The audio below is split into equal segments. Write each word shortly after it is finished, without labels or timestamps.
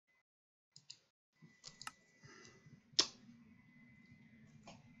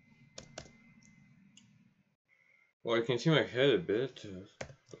Well, I can see my head a bit.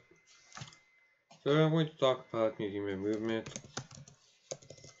 So I'm going to talk about using my movement.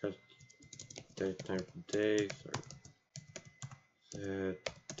 Because daytime for day. So,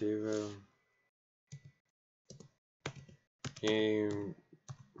 zero. Game.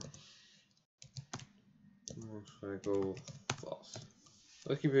 Should I go false?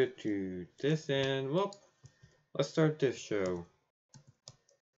 Let's keep it to this and, well, let's start this show.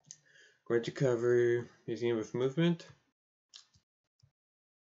 Going to cover using it with movement.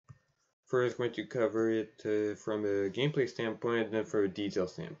 First, going to cover it from a gameplay standpoint and then from a detail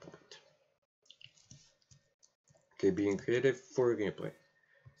standpoint. Okay, being creative for gameplay.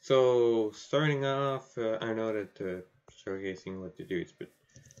 So, starting off, I know that showcasing what to do is a bit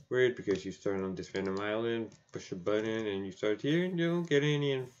weird because you start on this random island, push a button, and you start here and you don't get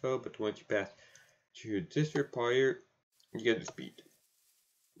any info, but once you pass to this require, you get the speed.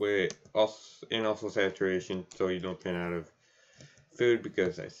 Also saturation, so you don't run out of food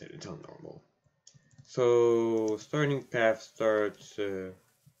because I set it on normal. So starting path starts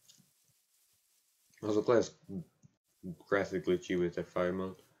also classic glitchy with that fire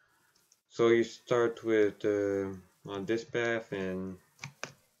mode. So you start with on this path and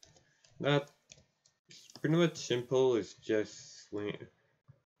not pretty much simple. It's just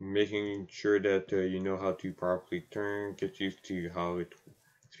making sure that you know how to properly turn, get used to how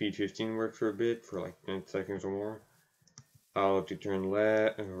speed 15 works for a bit, for like 10 seconds or more. How to turn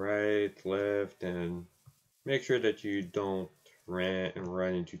left, right, left, and make sure that you don't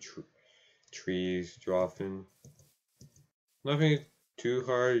run into trees too often. Nothing too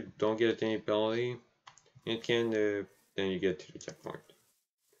hard, don't get any penalty. It can, then you get to the checkpoint.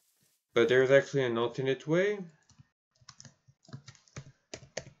 But there's actually an alternate way.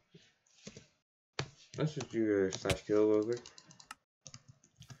 Let's just do a slash kill over.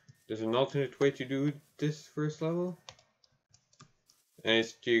 There's an alternate way to do this first level. And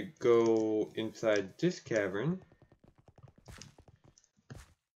it's to go inside this cavern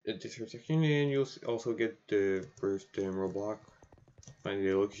at this section, and you'll also get the first emerald block. Find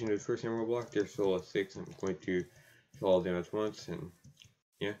the location of the first emerald block. There's still a 6. I'm going to fill all them at once, and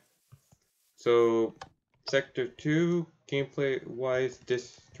yeah. So, Sector 2, gameplay wise,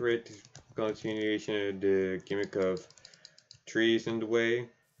 this thread is a continuation of the gimmick of trees in the way.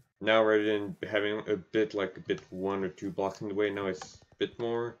 Now, rather than having a bit 1 or 2 blocks in the way, now it's a bit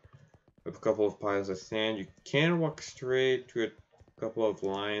more. With a couple of piles of sand, you can walk straight to a couple of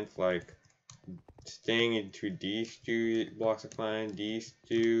lines, like staying into these 2 blocks of line, these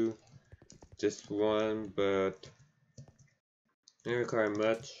 2, this one, but they don't require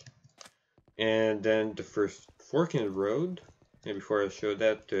much. And then the first fork in the road, and before I show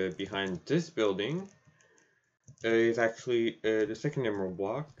that, behind this building is actually the second emerald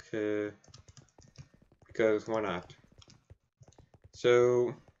block, because why not?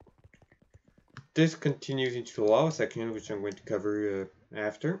 So this continues into the lava section, which I'm going to cover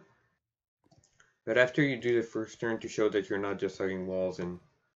after. But after you do the first turn, to show that you're not just hugging walls, and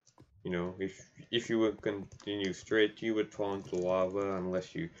you know, if you would continue straight, you would fall into lava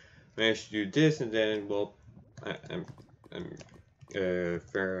unless you manage to do this, and then, well, I'm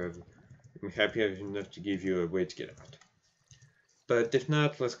happy enough to give you a way to get out. But if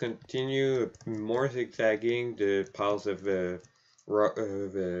not, let's continue more zigzagging. The piles of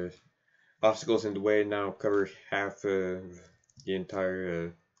obstacles in the way now cover half of the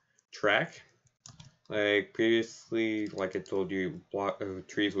entire track. Like previously, like I told you,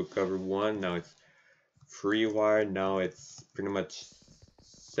 trees would cover 1, now it's 3 wide, now it's pretty much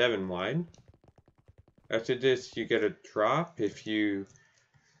 7 wide. After this, you get a drop. If you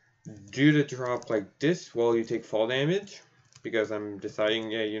do the drop like this, well, you take fall damage, because I'm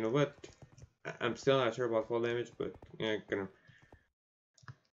deciding, yeah, you know what, I'm still not sure about fall damage, but yeah,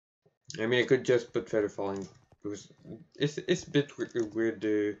 I mean, I could just put feather falling, because it's a bit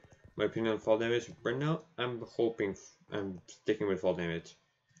weird, my opinion on fall damage. Right now, I'm sticking with fall damage.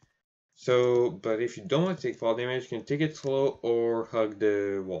 So, but if you don't want to take fall damage, you can take it slow or hug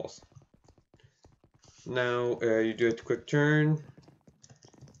the walls. Now, you do a quick turn.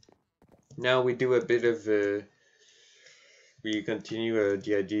 Now we do a bit of we continue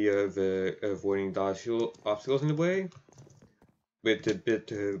the idea of avoiding the obstacles in the way, with a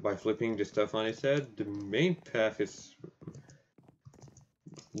bit by flipping the stuff on its head. The main path is,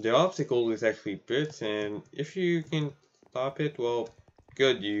 the obstacle is actually bits, and if you can stop it, well,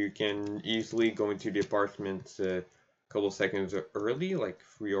 good. You can easily go into the apartments a couple seconds early, like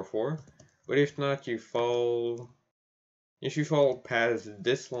 3 or 4. But if not, you fall. If you fall past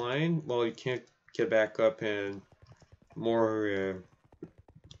this line, well, you can't get back up, and more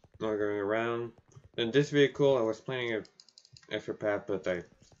going around. In this vehicle, I was planning an extra path, but I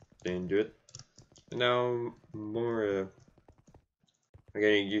didn't do it. And now, more, I'm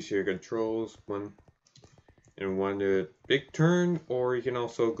getting used to your controls. One big turn, or you can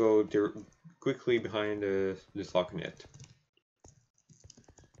also go quickly behind this lock net.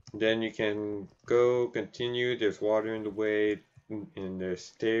 Then you can go, continue, there's water in the way, and there's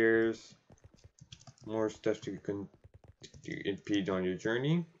stairs. More stuff to impede on your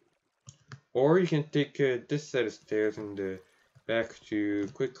journey. Or you can take this set of stairs in the back to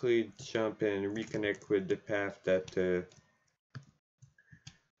quickly jump and reconnect with the path that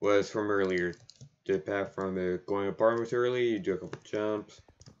was from earlier. The path from going apartments early, you do a couple jumps.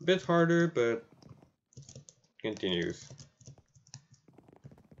 A bit harder, but continues.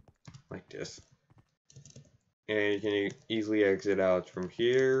 Like this. And you can easily exit out from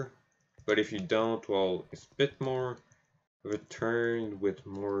here. But if you don't, well, it's a bit more of a turn with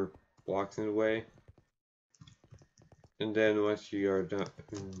more blocks in the way. And then once you are done,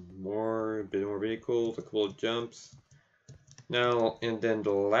 a bit more vehicles, a couple of jumps. Now, and then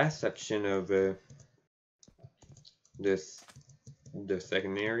the last section of the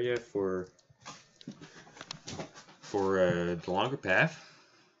second area for the longer path,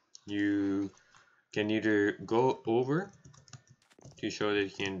 you can either go over to show that you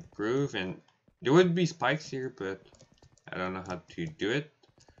can improve, and there would be spikes here, but I don't know how to do it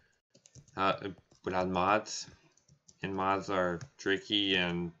without mods. And mods are tricky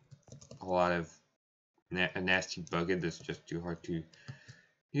and a lot of a nasty bugger that's just too hard to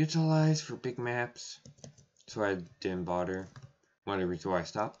utilize for big maps. So I didn't bother. One of the reasons why I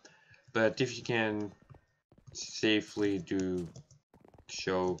stopped. But if you can safely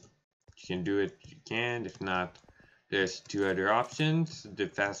show you can do it, you can. If not, there's two other options. The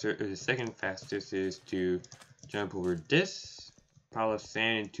second fastest is to jump over this pile of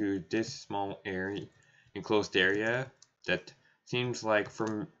sand into this small area, enclosed area that seems like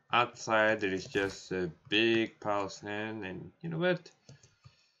from outside that is just a big pile of sand, and you know what?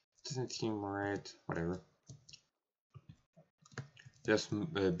 Doesn't seem right. Whatever. Just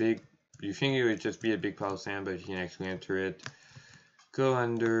a big. You think it would just be a big pile of sand, but you can actually enter it. Go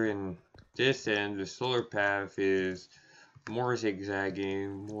under, and this end, the solar path is more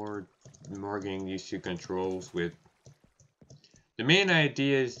zigzagging, more getting used to controls with. The main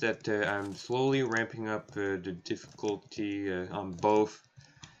idea is that I'm slowly ramping up the difficulty on both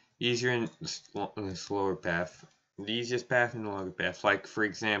easier and slower path. The easiest path and the longer path. Like for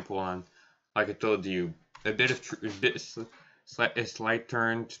example, like I told you, a slight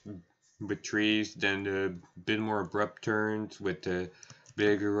turn with trees, then a bit more abrupt turns with the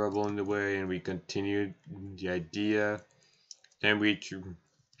bigger rubble in the way, and we continued the idea.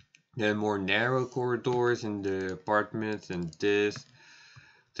 Then more narrow corridors in the apartments and this.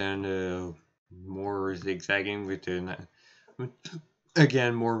 Then more zigzagging with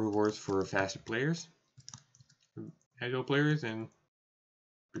again more rewards for faster players, agile players. And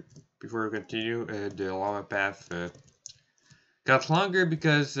before we continue, the lava path got longer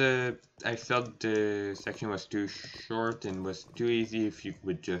because I felt the section was too short and was too easy if you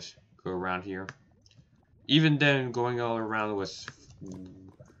would just go around here. Even then, going all around was,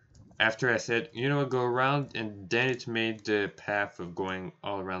 after I said, you know what, go around, and then it made the path of going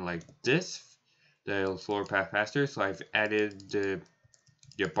all around like this, the slower path faster, so I've added the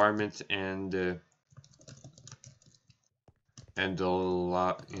apartments and the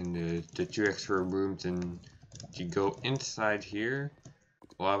two extra rooms, and you go inside here,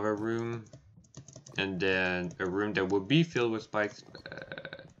 lava room, and then a room that will be filled with spikes,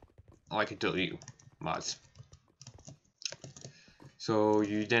 like I told you, mods. So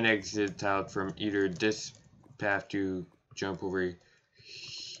you then exit out from either this path to jump over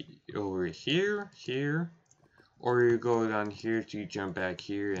here, or you go down here to jump back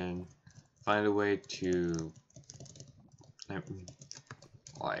here and find a way to,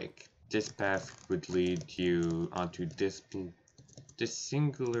 like, this path would lead you onto this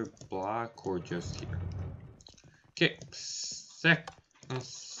singular block, or just here. Okay,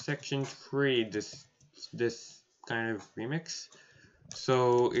 section 3, this kind of remix.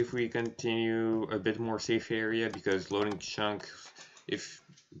 So if we continue, a bit more safe area, because loading chunks, if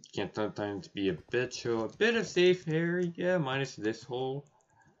can sometimes be a bit, so a bit of safe area minus this hole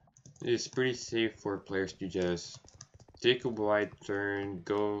is pretty safe for players to just take a wide turn,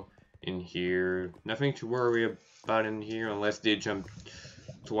 go in here, nothing to worry about in here unless they jump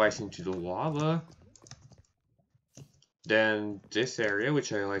twice into the lava. Then this area,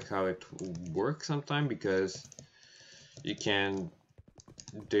 which I like how it works sometimes, because you can,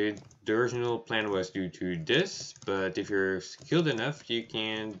 the original plan was to do this, but if you're skilled enough, you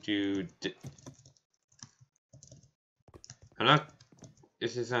can do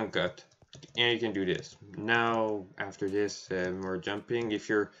this is uncut. And you can do this. Now, after this, more jumping. If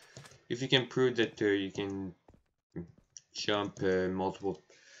you can prove that you can jump multiple,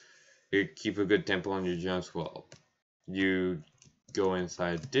 keep a good tempo on your jumps, well, you go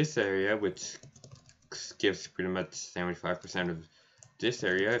inside this area, which gives pretty much 75% of this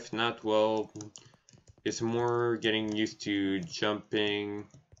area. If not, well, it's more getting used to jumping.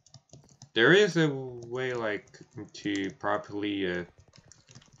 There is a way like to properly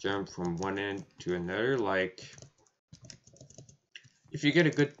jump from one end to another. Like if you get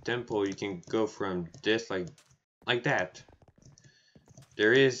a good tempo, you can go from this like that.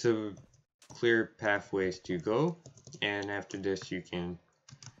 There is a clear pathways to go, and after this you can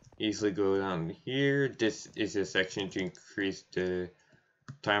easily go down here. This is a section to increase the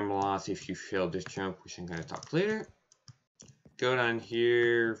time loss if you fail this jump, which I'm gonna talk later. Go down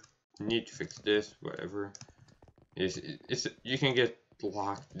here. Need to fix this. Whatever. It's you can get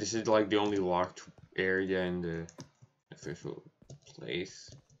locked. This is like the only locked area in the official place.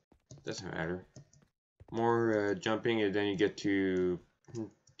 Doesn't matter. More jumping, and then you get to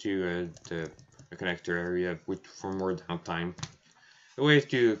the connector area, which for more downtime. The way is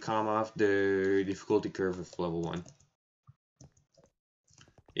to calm off the difficulty curve of level 1.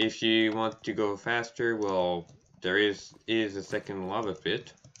 If you want to go faster, well, there is a second lava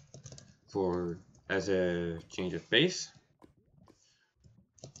pit as a change of pace,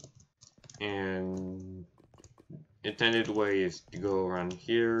 and intended way is to go around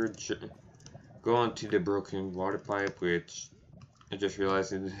here, go onto the broken water pipe, which I just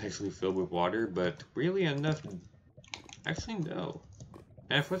realized it is actually filled with water, but really enough. Actually, no.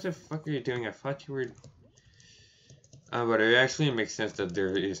 Man, what the fuck are you doing? I thought you were. But it actually makes sense that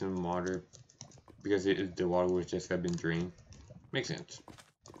there isn't water because the water would just have been drained. Makes sense.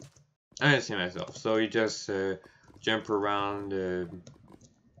 I understand myself. So you just jump around,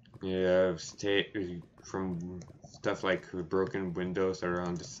 stay from stuff like broken windows that are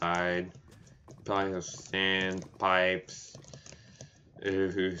on the side, piles of sand, pipes,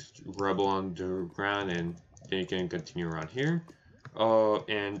 rubble on the ground, and then you can continue around here. Oh,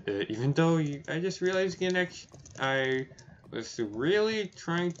 and even though I just realized again, I was really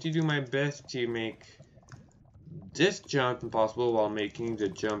trying to do my best to make this jump impossible while making the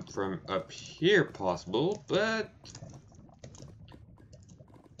jump from up here possible, but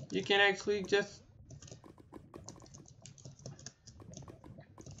you can actually just...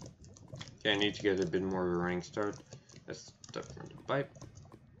 Okay, I need to get a bit more of a running start. Let's start from the pipe.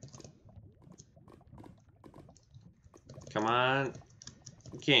 Come on,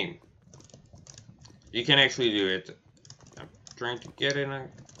 game. You can actually do it. I'm trying to get it. I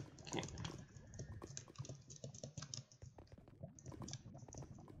can't.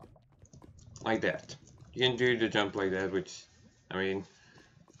 Like that. You can do the jump like that, which, I mean,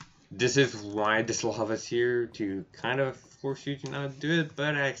 this is why this lava is here, to kind of force you to not do it,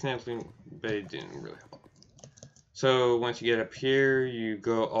 but it didn't really help. So once you get up here, you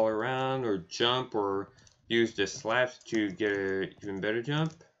go all around, or jump, or use the slabs to get an even better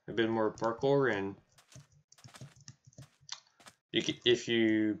jump, a bit more parkour, and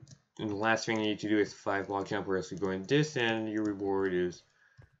the last thing you need to do is 5 block jump, or else you're going this, and your reward is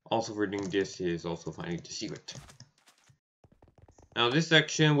also for doing this is also finding the secret. Now this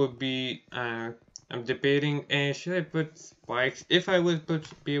section would be, I'm debating, should I put spikes? If I would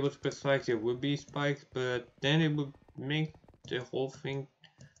be able to put spikes, it would be spikes, but then it would make the whole thing,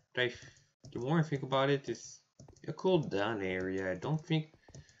 the more I think about it, it's a cooldown area. I don't think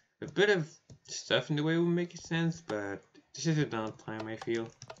a bit of stuff in the way would make sense, but this is a downtime, I feel.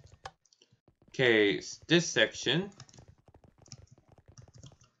 Okay, this section,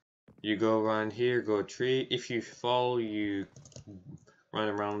 you go around here, go a tree. If you fall, you run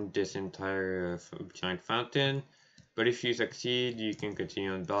around this entire giant fountain. But if you succeed, you can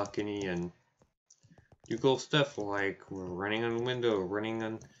continue on the balcony and do cool stuff like running on the window,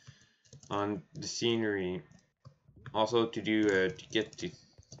 running on the scenery. Also, to get the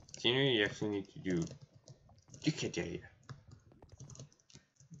scenery, you actually need to do. You get the idea.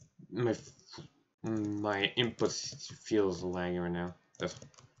 My input feels lagging right now. That's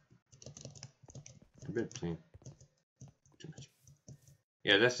a bit plain. Too much.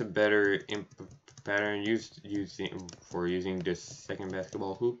 Yeah, that's a better input pattern using this second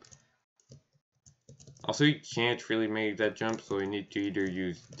basketball hoop. Also, you can't really make that jump, so you need to either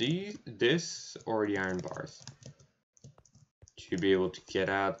use this or the iron bars to be able to get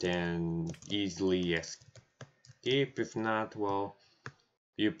out and easily escape. If not, well,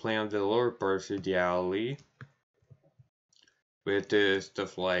 you play on the lower parts of the alley with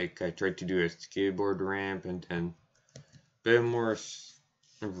stuff like I tried to do a skateboard ramp, and then bit more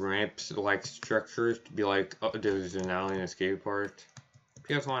ramps like structures to be like, oh, there's an alley and a skate park.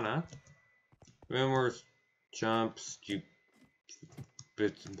 Because why not? A bit more jumps to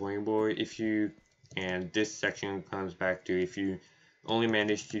bits boing boy. If you, and this section comes back to if you only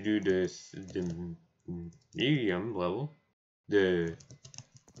manage to do this the medium level, which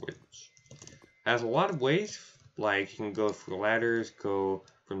has a lot of ways. Like you can go for ladders, go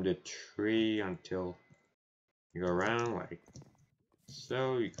from the tree until you go around like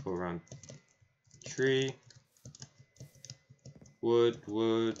so. You go around tree, wood,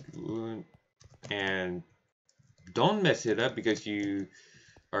 and don't mess it up because you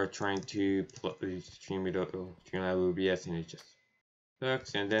are trying to stream it out OBS and it just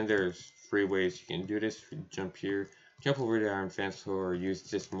sucks. And then there's 3 ways you can do this. Jump here, jump over the iron fence, or use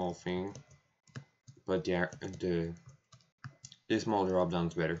this small thing. But this small drop down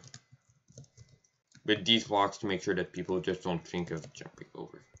is better. With these blocks to make sure that people just don't think of jumping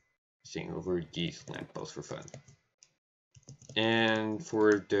over, seeing over these lampposts for fun. And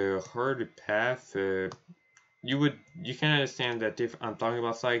for the harder path, you can understand that if I'm talking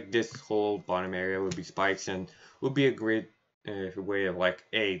about like this whole bottom area would be spikes and would be a great way of like,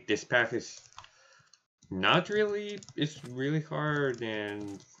 hey, this path is not really, it's really hard,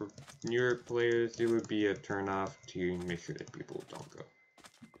 and for newer players it would be a turn off to make sure that people don't go.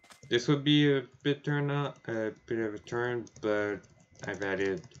 This would be a bit a bit of a turn, but I've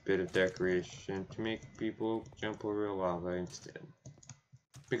added a bit of decoration to make people jump over lava instead.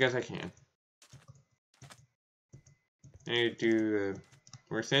 Because I can. I need to do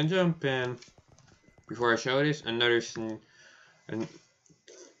more sand jump, and before I show this, another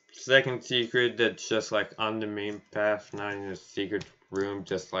second secret that's just like on the main path, not in a secret room,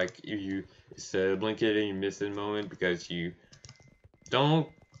 just like it's a blink it and you miss it moment because you don't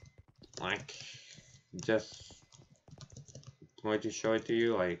like just want to show it to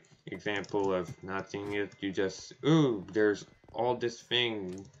you, like example of not seeing it, you just, ooh, there's all this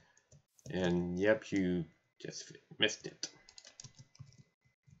thing, and yep, you just missed it.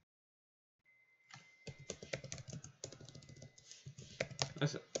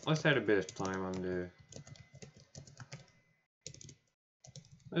 Let's add a bit of time on the.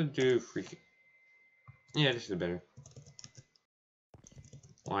 Let's do freaking. Yeah, this is better.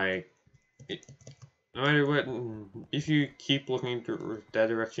 Like, no matter what, if you keep looking to that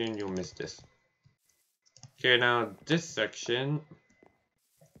direction, you'll miss this. Okay, now this section.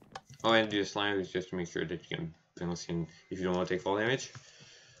 Oh, and the slime is just to make sure that you can bounce in if you don't want to take fall damage.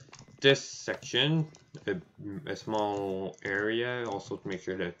 This section, a small area, also to make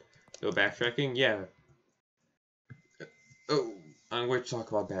sure that no backtracking. Yeah. Oh, I'm going to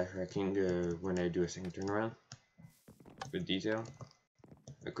talk about backtracking when I do a second turnaround with detail.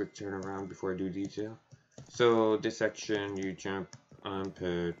 A quick turnaround before I do detail. So this section, you jump on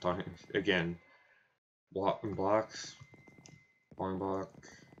talking again. Blocks, one block,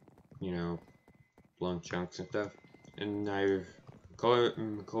 you know, blown chunks and stuff. And I've color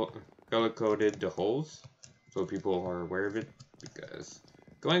coded the holes so people are aware of it, because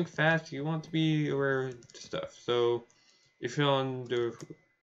going fast you want to be aware of stuff. So if you're on the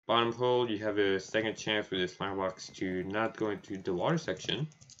bottom hole, you have a second chance with the slime blocks to not go into the water section.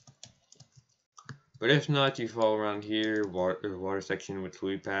 But if not, you fall around here, water section with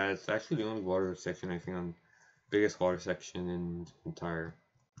fluid pads. Actually the only water section I think on biggest water section in the entire,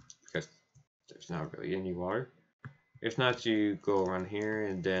 because there's not really any water. If not, you go around here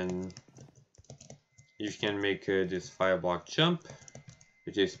and then you can make this 5-block jump,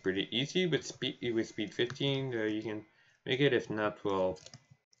 which is pretty easy with speed 15. You can make it. If not, well,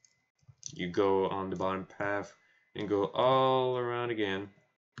 you go on the bottom path and go all around again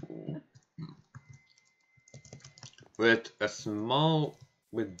with this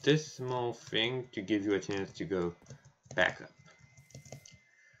small thing to give you a chance to go back up.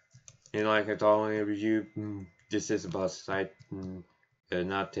 And like I told you, this is about sight,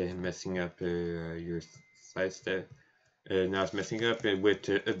 not messing up your side step, not messing up, with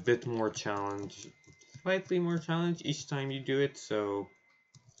a bit more challenge, slightly more challenge each time you do it. So,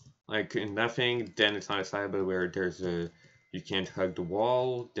 like nothing, then it's not a side, but where there's you can't hug the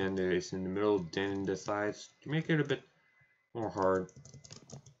wall, then it's in the middle, then in the sides, to make it a bit more hard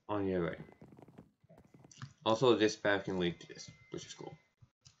on the other way. Also, this path can lead to this, which is cool.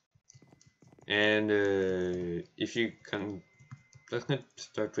 And if you can, let's not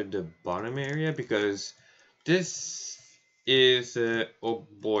start with the bottom area, because this is oh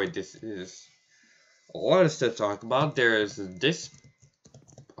boy, this is a lot of stuff to talk about. There's this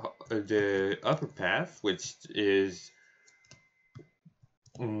the upper path, which is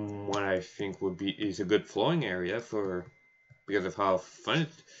what I think is a good flowing area for because of how fun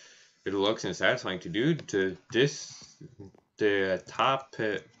it looks and satisfying to do. The top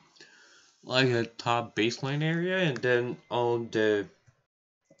like a top baseline area, and then on the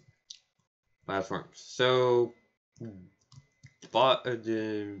platforms. So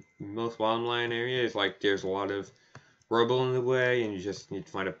the most bottom line area is like there's a lot of rubble in the way, and you just need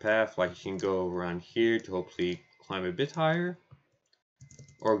to find a path. Like you can go around here to hopefully climb a bit higher,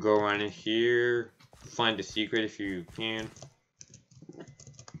 or go around in here, find the secret if you can,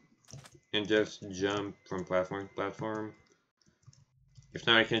 and just jump from platform to platform. If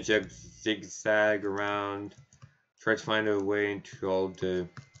not, you can just zigzag around, try to find a way into all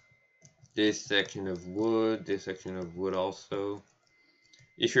this section of wood, this section of wood also.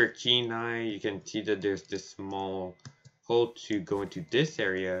 If you're a keen eye, you can see that there's this small hole to go into this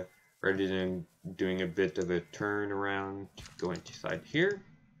area, rather than doing a bit of a turn around to go inside here.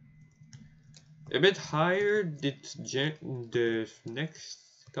 A bit higher, the next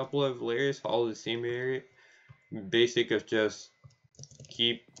couple of layers follow the same area, basic of just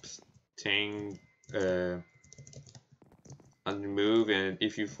keep staying on the move, and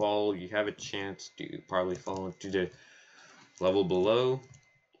if you fall, you have a chance to probably fall into the level below,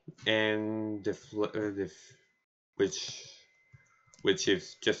 and which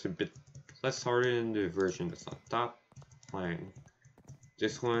is just a bit less harder than the version that's on top line.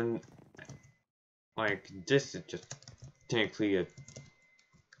 This one, like this, is just technically a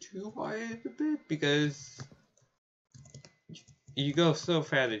too wide a bit, because you go so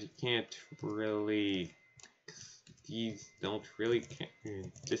fast that you can't really. These don't really.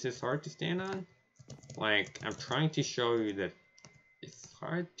 This is hard to stand on. Like, I'm trying to show you that it's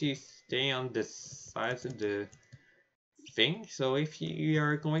hard to stay on the sides of the thing. So if you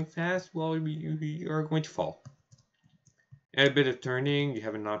are going fast, well, you are going to fall. And a bit of turning, you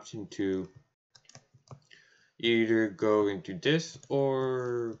have an option to either go into this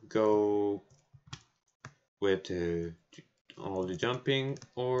or go with all the jumping,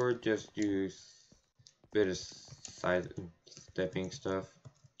 or just use a bit of side stepping stuff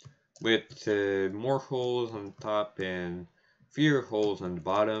with more holes on top and fewer holes on the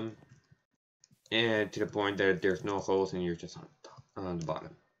bottom, and to the point that there's no holes and you're just on the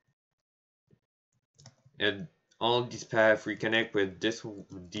bottom. And all these paths reconnect with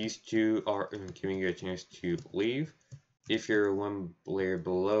these two are giving you a chance to leave. If you're one layer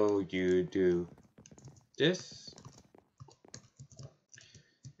below, you do this.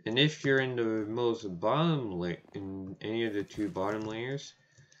 And if you're in the most bottom layer, in any of the two bottom layers,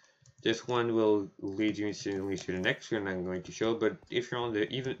 this one will lead you instantly to the next one I'm going to show. But if you're on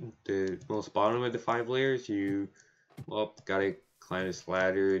the most bottom of the 5 layers, you gotta climb this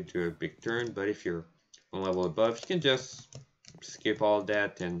ladder, do a big turn. But if you're one level above, you can just skip all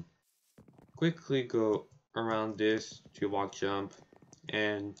that and quickly go around this 2-block jump,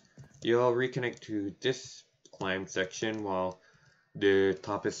 and you'll reconnect to this climb section, while the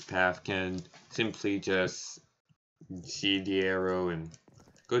toppest path can simply just see the arrow and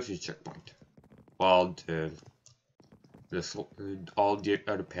go to the checkpoint, while all the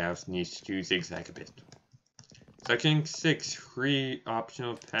other paths needs to zigzag a bit. Section 6, free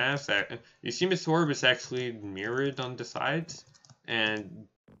optional paths. You see Miss Orb is actually mirrored on the sides, and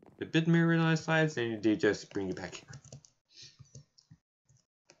a bit mirrored on the sides, and they just bring you back here.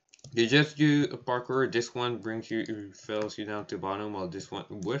 You just do a parkour. This one fills you down to the bottom, while this one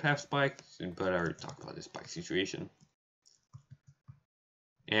would have spikes, but I already talked about the spike situation.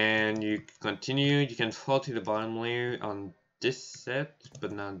 And you continue, you can fall to the bottom layer on this set,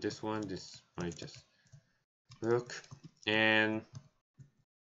 but not this one. This one I just broke. And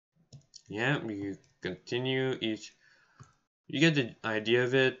yeah, you continue you get the idea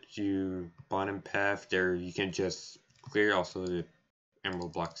of it. You bottom path there, you can just clear also the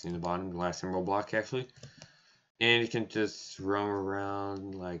emerald blocks in the bottom, the last emerald block actually. And you can just roam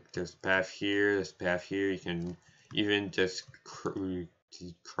around, like there's a path here, there's a path here. You can even just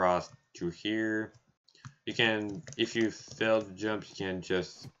cross through here. You can, if you fail the jump, you can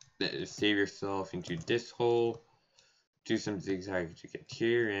just save yourself into this hole, do some zigzag to get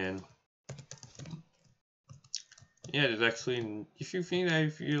here, and yeah, there's actually, if you think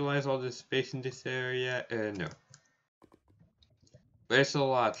I've utilized all the space in this area, no. But it's a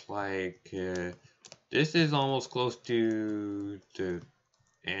lot, like, this is almost close to the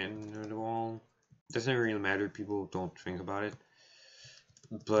end of the wall. Doesn't really matter, people don't think about it.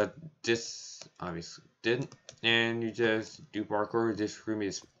 But this obviously didn't, and you just do parkour. This room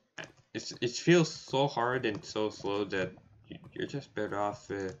is, it feels so hard and so slow that you're just better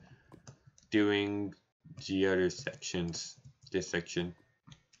off doing the other sections, this section.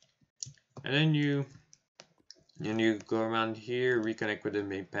 And then you And you go around here, reconnect with the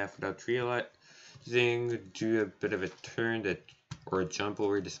main path without realizing, do a bit of a turn or a jump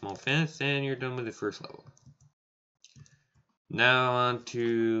over the small fence, and you're done with the first level. Now on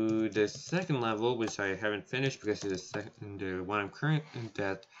to the second level, which I haven't finished because it's the one I'm current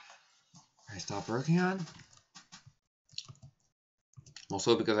that I stopped working on.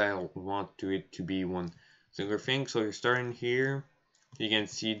 Also because I want it to be one single thing. So you're starting here. You can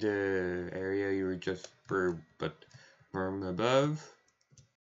see the area you were just from above,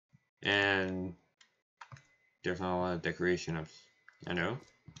 and there's not a lot of decoration up, I know.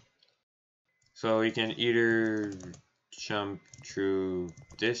 So you can either jump through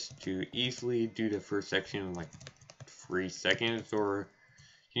this to easily do the first section in like 3 seconds, or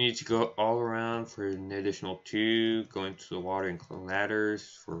you need to go all around for an additional 2, go into the water and climb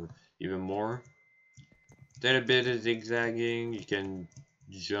ladders for even more. Then a bit of zigzagging, you can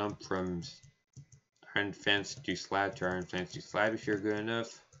jump from iron fence to slab to iron fence to slab if you're good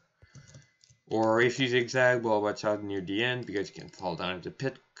enough. Or if you zigzag, well, watch out near the end because you can fall down into the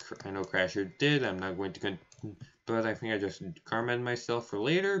pit. I know Crasher did, I'm not going to but I think I just commented myself for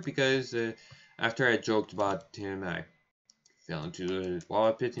later because after I joked about him, I fell into the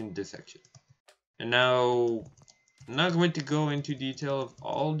lava pit in this section. And now, I'm not going to go into detail of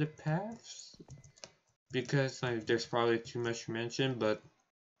all the paths because there's probably too much to mention, but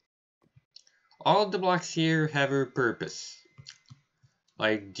all the blocks here have a purpose.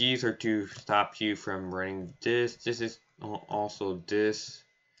 Like, these are to stop you from running this. This is also this,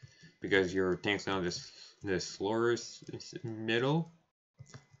 because your tank's on this floor middle.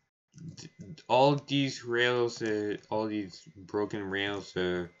 All these rails, all these broken rails,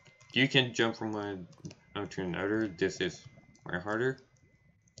 you can jump from one to another. This is way harder.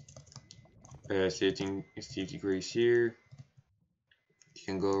 60 degrees here. You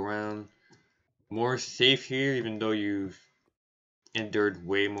can go around. More safe here, even though you endured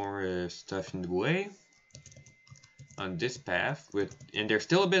way more stuff in the way on this path. And there's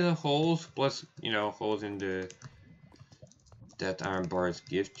still a bit of holes, plus holes in that iron bars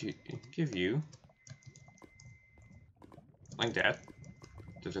give you, like that.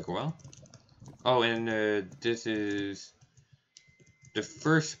 Does it go well? Oh, and this is the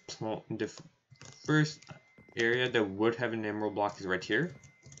first area that would have an emerald block is right here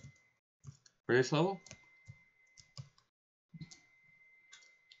for this level.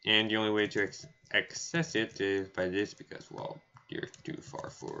 And the only way to access it is by this, because, well, you're too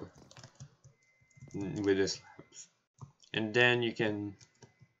far with this slabs. And then you can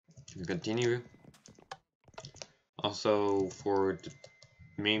continue. Also, for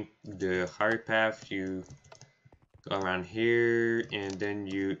the higher path, you go around here, and then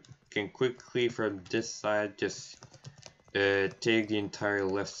you can quickly from this side just take the entire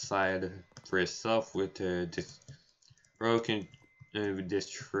left side for yourself with this broken with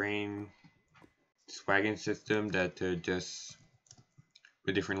this wagon system that just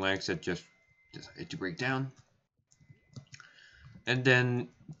with different legs that just decided to break down. And then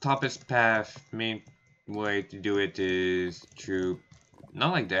toppest path, main way to do it is to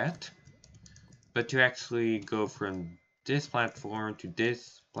not like that, but to actually go from this platform to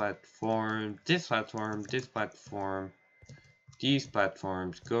this platform, this platform, this platform, these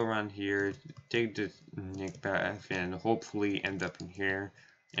platforms, go around here, take this path, and hopefully end up in here.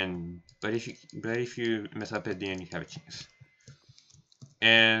 But if you mess up at the end, you have a chance.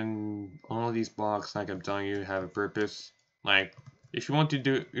 And all these blocks, like I'm telling you, have a purpose. Like, if you want to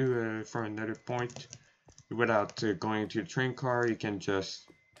do from another point without going to the train car, you can just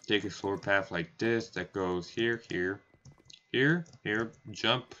take a slower path like this that goes here, here,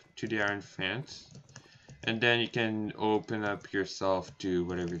 jump to the iron fence, and then you can open up yourself to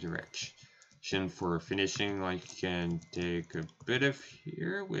whatever direction for finishing. Like, you can take a bit of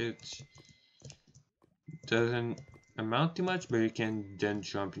here, which doesn't amount to much, but you can then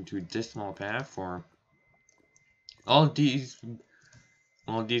jump into this small path for all these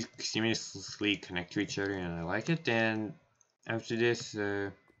seamlessly connect to each other, and I like it. And after this,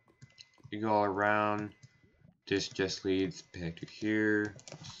 you go all around. This just leads back to here.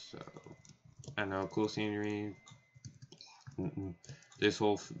 So I know, cool scenery. This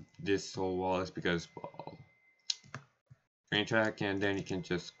whole wall is because, well, train track, and then you can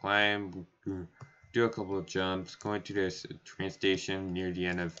just climb, do a couple of jumps, go into this train station near the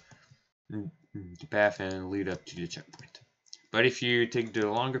end of the path and lead up to the checkpoint. But if you take the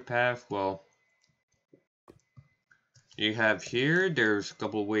longer path, well, you have here, there's a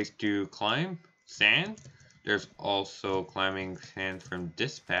couple of ways to climb sand. There's also climbing sand from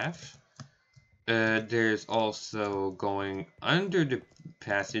this path. There's also going under the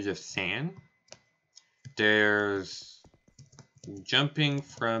passage of sand. there's jumping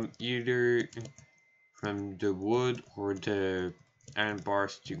from either from the wood or the iron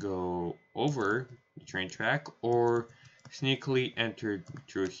bars to go over the train track, or sneakily enter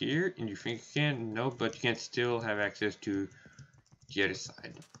through here. And you think you can? No, but you can still have access to the other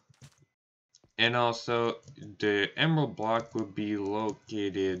side. And also, the emerald block will be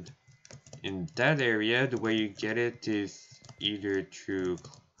located in that area. The way you get it is either through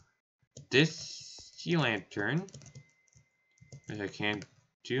this sea lantern, which I can't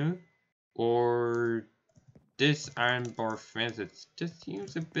do, or this iron bar fence that just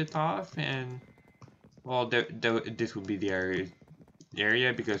seems a bit off, and well, this would be the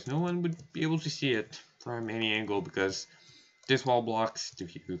area because no one would be able to see it from any angle because this wall blocks the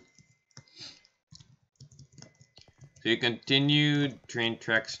view. So you continue, train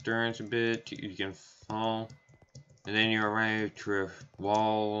tracks turns a bit, you can fall, and then you arrive to a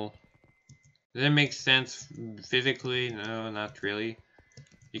wall. Does that make sense physically? No, not really.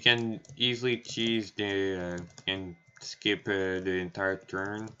 You can easily cheese the and skip the entire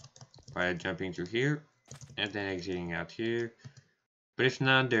turn by jumping through here and then exiting out here. But if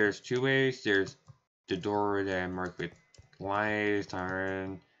not, there's two ways. There's the door that I marked with lights,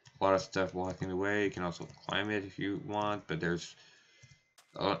 iron, a lot of stuff blocking the way. You can also climb it if you want, but there's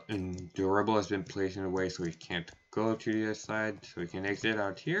and the rubble has been placed in the way so you can't go to the other side, so you can exit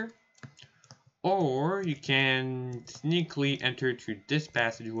out here. Or you can sneakily enter through this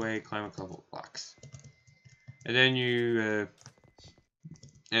passageway, climb a couple of blocks. And then you,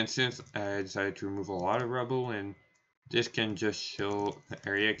 and since I decided to remove a lot of rubble, and this can just show, the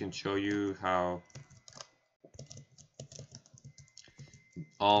area can show you how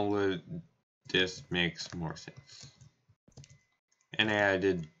all of this makes more sense. And I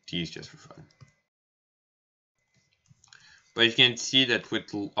added these just for fun. But you can see that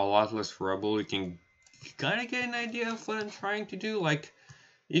with a lot less rubble, you can kind of get an idea of what I'm trying to do. Like,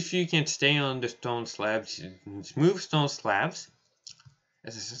 if you can stay on the stone slabs, smooth stone slabs,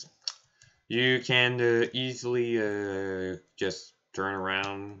 you can easily just turn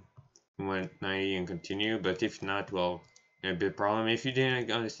around 190 and continue. But if not, well, a big problem. If you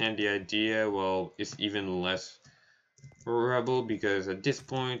didn't understand the idea, well, it's even less rubble, because at this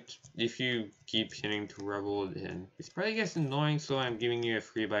point, if you keep hitting to rubble, then it's probably gets annoying, so I'm giving you a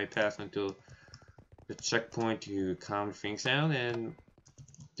free bypass until the checkpoint to calm things down. And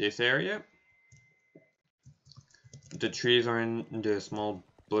this area, the trees are in, the small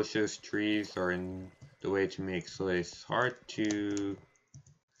bushes, trees are in the way to make, so it's hard to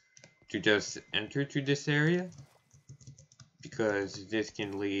just enter to this area, because this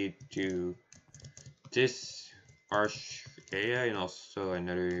can lead to this arch area and also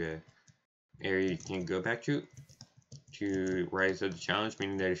another area you can go back to rise up the challenge,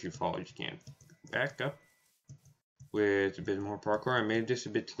 meaning that if you fall you can't back up. With a bit more parkour, I made this a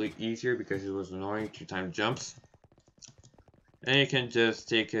bit easier because it was annoying to time jumps. And you can just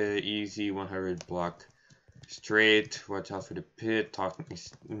take a easy 100 block straight, watch out for the pit,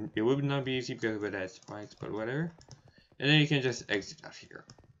 it would not be easy because of that spikes, but whatever. And then you can just exit out here.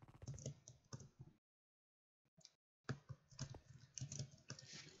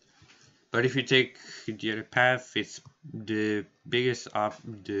 But if you take the other path, it's the biggest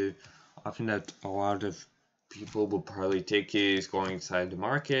the option that a lot of people will probably take is going inside the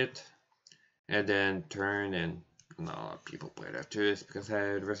market and then turn, and not a lot of people play it after this because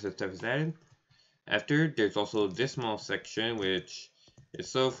the rest of the stuff is added. After, there's also this small section which is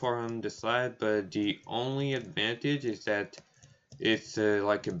so far on the side, but the only advantage is that it's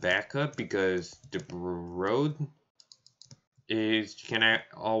like a backup, because the road is, you cannot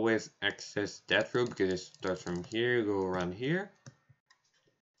always access that road because it starts from here, go around here,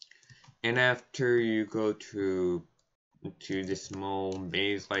 and after you go to this small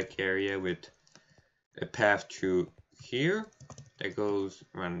maze-like area with a path to here that goes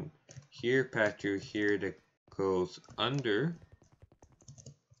around here, path to here that goes under,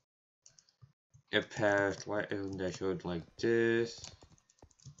 a path that showed like this,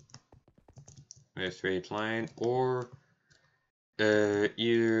 a straight line, or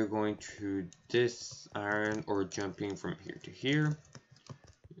either going to this iron or jumping from here to here.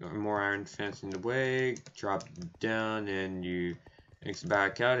 More iron fence in the way, drop down, and you exit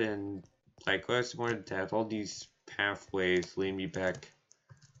back out. And like I just wanted to have all these pathways lead me back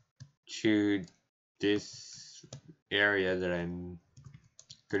to this area that I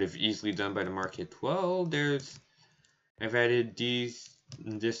could have easily done by the market. Well, I've added this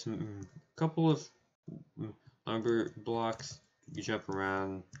couple of lumber blocks. You jump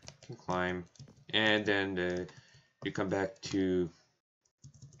around, you can climb, and then you come back to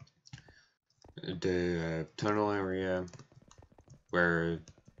the tunnel area where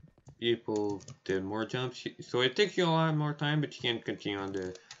people did more jumps. So it takes you a lot more time, but you can continue on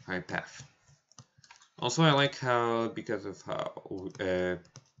the high path. Also, I like how, because of how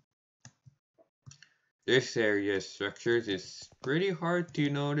this area is structured, it's pretty hard to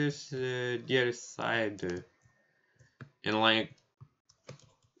notice the other side. And like,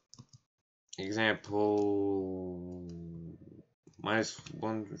 example,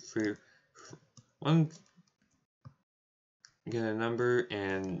 -1 get a number,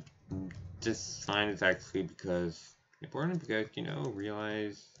 and this sign is actually important because, you know,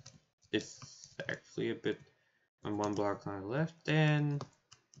 realize it's actually a bit on one block on the left and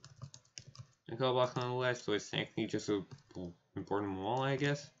a couple blocks on the left, so it's actually just a important wall, I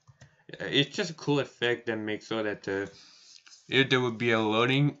guess. It's just a cool effect that makes so that if there would be a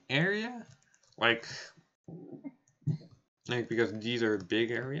loading area, like because these are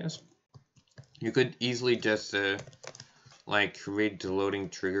big areas, you could easily just like create the loading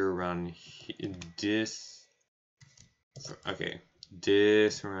trigger around this. Okay,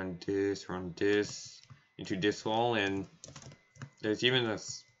 this around this into this wall, and there's even a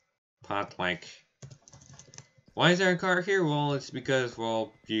spot like, why is there a car here? Well, it's because,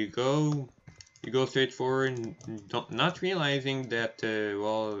 well, you go straight forward and not realizing that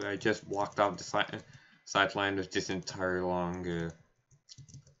well, I just walked off the sideline of this entire long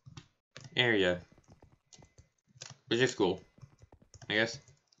area, which is cool, I guess.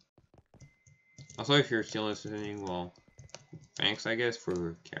 Also, if you're still listening, well, thanks, I guess,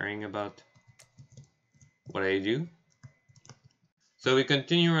 for caring about what I do. So we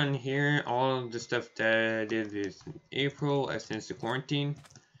continue on here. All of the stuff that I did is in April, since the quarantine,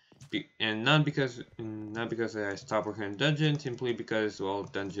 and not because I stopped working on dungeon, simply because, well,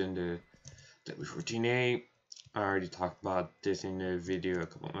 dungeon W14A, I already talked about this in a video a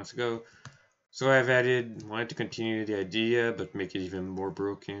couple months ago. So I've wanted to continue the idea, but make it even more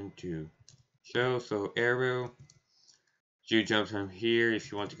broken to show. So arrow, you jump from here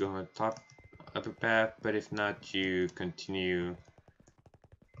if you want to go on the upper path, but if not, you continue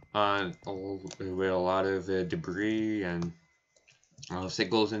on with a lot of debris and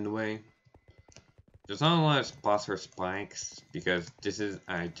signals in the way. There's not a lot of spots for spikes because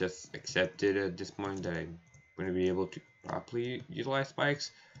I just accepted at this point that I'm going to be able to properly utilize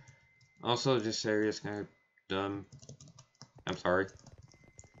spikes. Also, this area is kind of dumb. I'm sorry.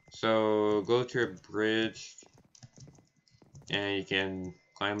 So go to a bridge and you can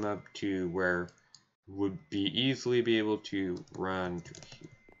climb up to where would be easily be able to run to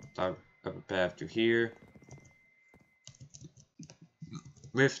up a path to here.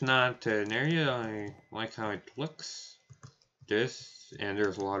 If not an area, I like how it looks. This, and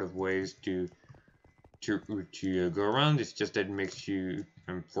there's a lot of ways to go around. It's just that it makes you,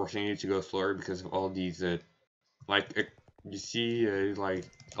 I'm forcing you to go slower because of all these you see like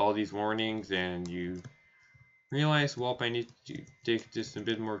all these warnings, and you realize, well, I need to take this a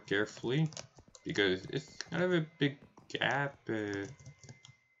bit more carefully because it's kind of a big gap,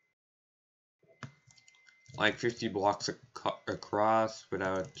 like 50 blocks across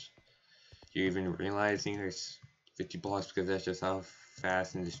without you even realizing there's 50 blocks, because that's just how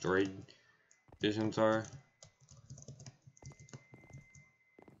fast and destroyed visions are.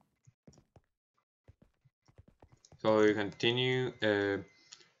 So we continue. An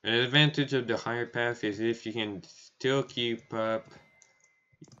advantage of the higher path is if you can still keep up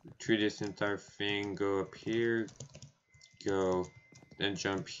through this entire thing. Go up here, go, then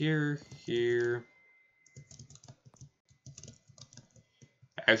jump here, here.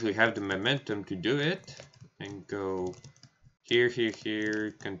 Actually have the momentum to do it, and go here, here,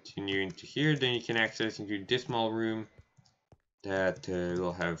 here, continue into here. Then you can access into this small room that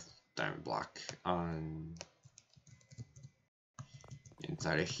will have diamond block on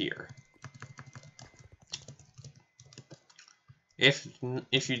inside of here.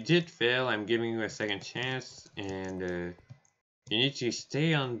 If you did fail, I'm giving you a second chance, and you need to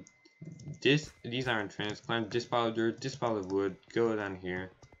stay on these iron fence, climb this pile of dirt, this pile of wood, go down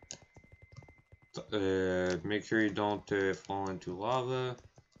here. Make sure you don't fall into lava,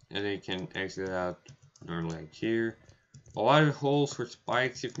 and then you can exit out normally like here. A lot of holes for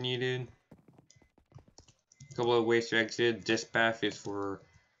spikes if needed. A couple of ways to exit. This path is for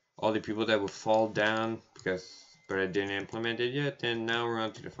all the people that will fall down, but I didn't implement it yet. And now we're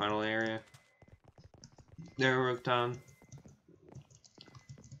on to the final area. There, town.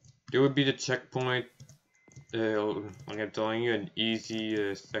 There would be the checkpoint. Like I'm telling you, an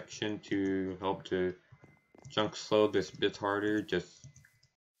easy section to help the chunk slow this a bit harder. Just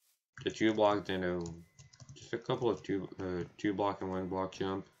the 2 block, then just a couple of two block and 1 block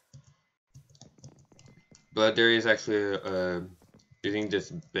jump. But there is actually using this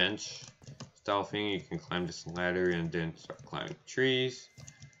bench style thing, you can climb this ladder and then start climbing trees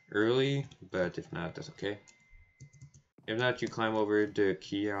early, but if not, that's okay. If not, you climb over the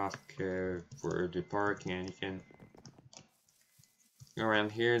kiosk for the park, and you can go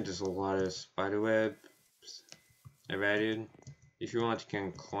around here. There's a lot of spider webs I've added. If you want, you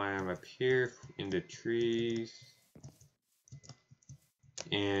can climb up here in the trees,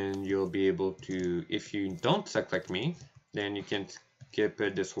 and you'll be able to, if you don't suck like me, then you can skip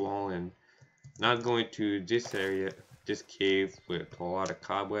this wall and not go into this area, this cave with a lot of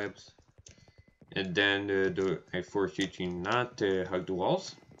cobwebs. And then I force you to not hug the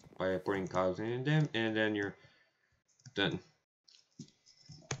walls by putting cogs in them, and then you're done.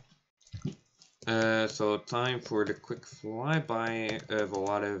 So time for the quick flyby of a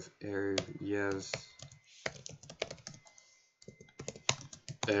lot of areas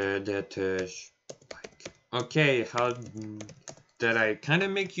okay, how did I kind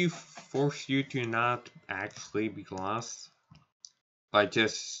of make you force you to not actually be lost by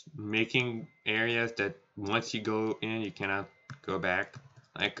just making areas that once you go in you cannot go back?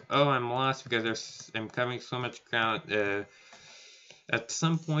 Like, oh, I'm lost because I'm covering so much ground. At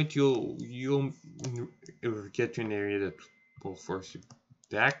some point you'll get to an area that will force you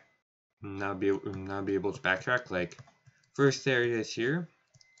back, not be able to backtrack. Like, first area is here.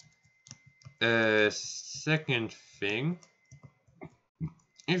 Second thing,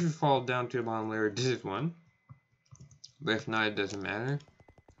 if you fall down to the bottom layer, this is one, but if not, it doesn't matter.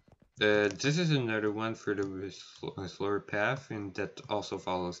 This is another one for the slower path, and that also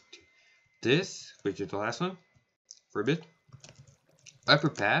follows this, which is the last one for a bit. Upper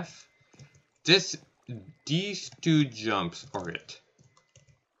path. These two jumps are it.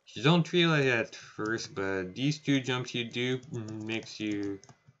 You don't realize it at first, but these two jumps you do makes you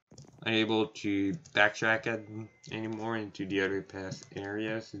unable to backtrack anymore into the other path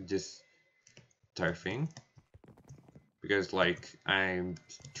areas. This type thing. Because, like, I'm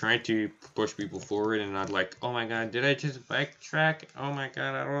trying to push people forward and not like, oh my god, did I just backtrack? Oh my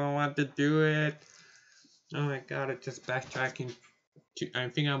god, I don't want to do it. Oh my god, I just backtracking. I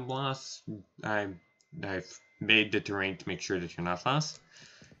think I'm lost. I've made the terrain to make sure that you're not lost.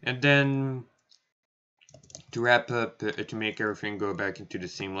 And then, to wrap up, to make everything go back into the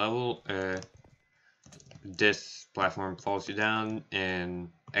same level, this platform falls you down, and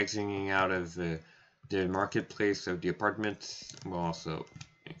exiting out of the marketplace of the apartments will also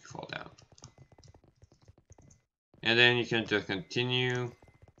make you fall down. And then you can just continue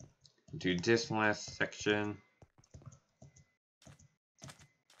to this last section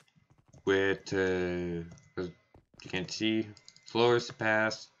with, as you can see, slowest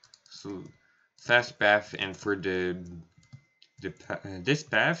path, fast path, and for this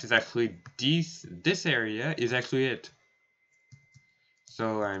path is actually this area is actually it.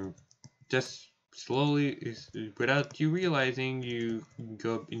 So I'm just slowly, without you realizing, you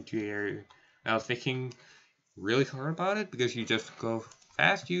go into the area. I was thinking really hard about it because you just go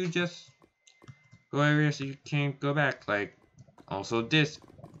fast. You just go areas you can't go back. Like, also this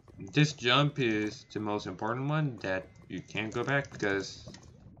jump is the most important one that you can't go back, because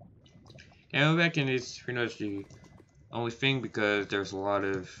you can't go back, and it's pretty much the only thing, because there's a lot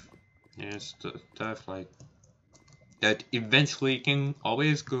of stuff like that eventually you can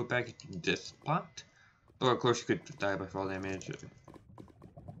always go back to this spot. Or of course you could die by fall damage,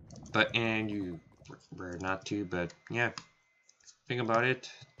 and you were not to, but yeah, think about it.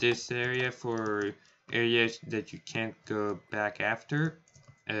 This area for areas that you can't go back after,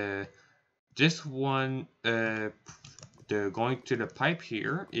 this one, the going to the pipe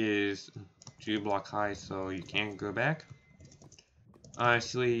here is 2 block high, so you can't go back.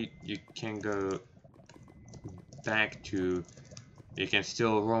 Honestly, you can go back to, you can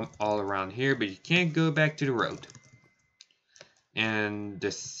still roam all around here, but you can't go back to the road. And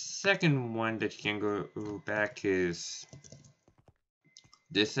the second one that you can go back is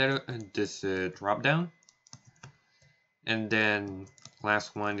this drop down. And then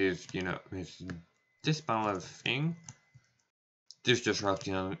last one is, is this bound of thing. This just drops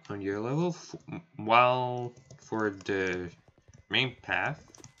down on your level. While for the main path,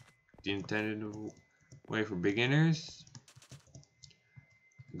 the intended way for beginners,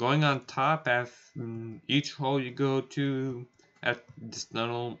 going on top at each hole you go to at this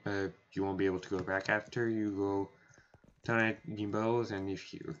tunnel, you won't be able to go back after you go down at Gimbos, and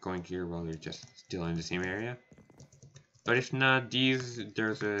if you're going here, well, you're just still in the same area. But if not,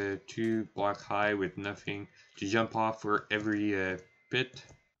 there's a 2 block high with nothing to jump off for every pit,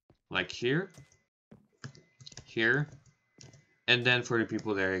 like here, and then for the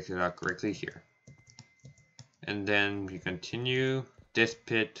people that exit out correctly, here. and then we continue. This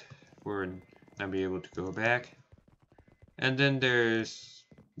pit, we're not be able to go back. And then there's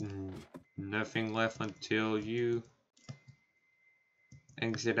nothing left until you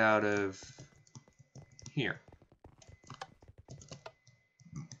exit out of here.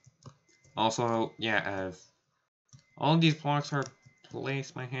 Also, yeah, all of these blocks are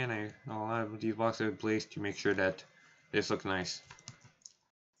placed by hand. A lot of these blocks are placed to make sure that this looks nice.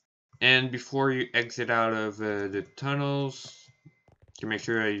 And before you exit out of the tunnels, to make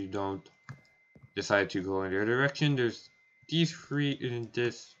sure that you don't decide to go in the other direction, there's these three in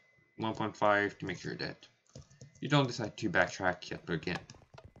this 1.5 to make sure that you don't decide to backtrack yet again.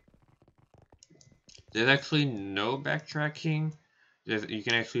 There's actually no backtracking. You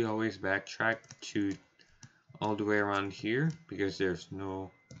can actually always backtrack to all the way around here because there's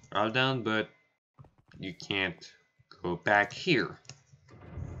no route down, but you can't go back here.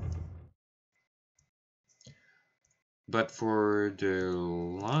 But for the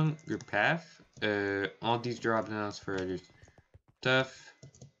longer path, all these drop downs for other stuff,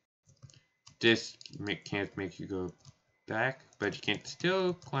 this can't make you go back, but you can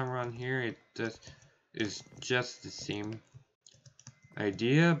still climb around here. It's just the same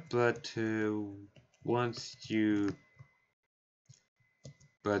idea, but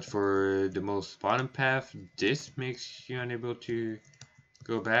but for the most bottom path, this makes you unable to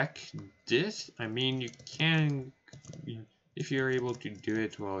go back. This, I mean, you can, if you're able to do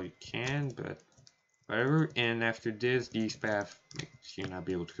it, well, you can, but whatever. And after this, these paths makes you not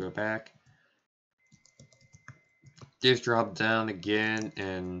be able to go back. This drop down again,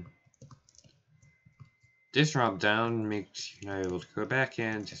 and this drop down makes you not able to go back,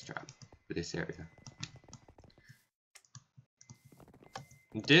 and just drop to this area.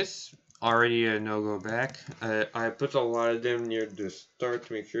 This already a no-go back. I put a lot of them near the start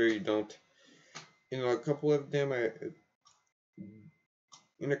to make sure you don't. A couple of them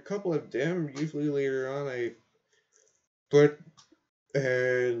usually later on I put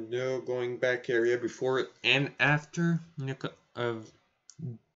no going back area before and after of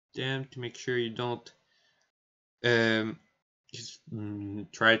them to make sure you don't just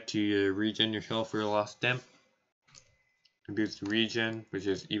try to regen yourself for your lost them. Abuse the regen, which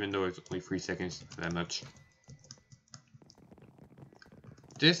is, even though it's only 3 seconds, not that much.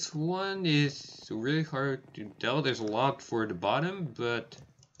 This one is really hard to tell. There's a lot for the bottom, but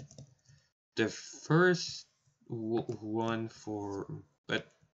the first one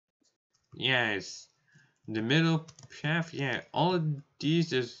but yeah, it's the middle path. Yeah, all of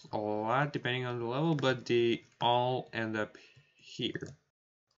these is a lot depending on the level, but they all end up here.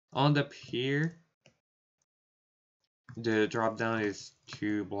 The drop down is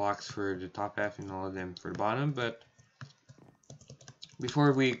 2 blocks for the top half and all of them for the bottom. But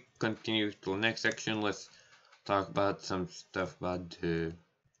before we continue to the next section, let's talk about some stuff about the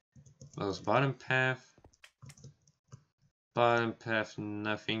most bottom path. Bottom path,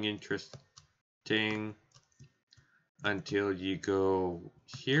 nothing interesting until you go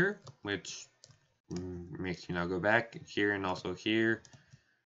here, which makes you not go back here, and also here,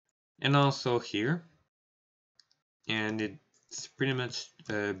 and also here. And it's pretty much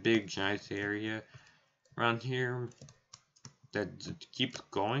a big giant area around here that keeps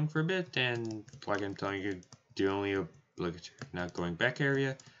going for a bit, and like I'm telling you, the only not going back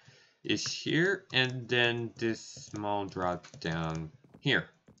area is here, and then this small drop down here.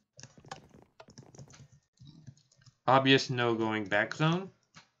 Obvious no going back zone.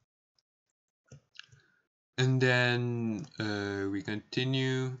 And then we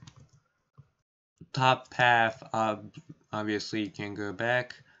continue. Top path, obviously you can go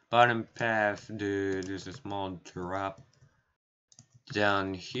back. Bottom path, there's a small drop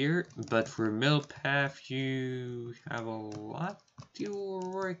down here, but for middle path you have a lot to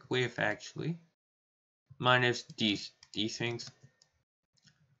work with actually, minus these things,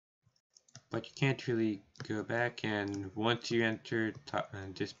 but you can't really go back. And once you enter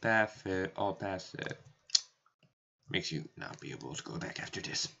this path, all paths makes you not be able to go back after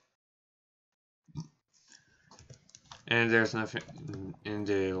this. And there's nothing in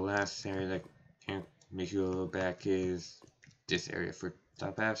the last area that can't make you go back is this area for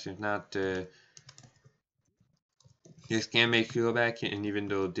top half. If not, this can make you go back, and even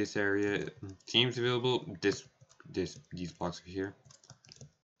though this area seems available, these blocks are here.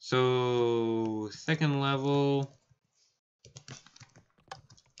 So second level,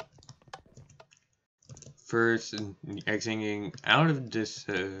 first exiting out of this.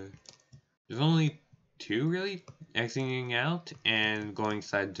 There's only 2 really, exiting out and going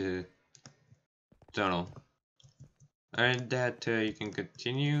inside the tunnel. And that you can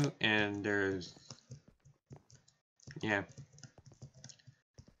continue, and there's yeah,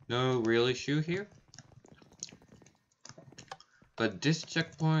 no real issue here. But this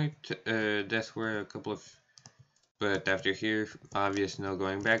checkpoint, that's where a couple of, but after here, obvious no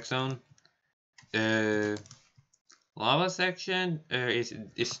going back zone. Lava section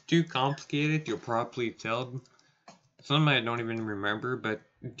is too complicated. You'll probably tell. Some I don't even remember, but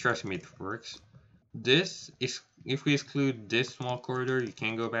trust me, it works. This is, if we exclude this small corridor, you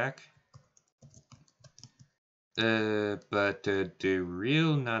can go back. But the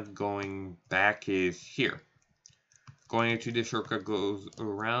real not going back is here. Going into the shortcut goes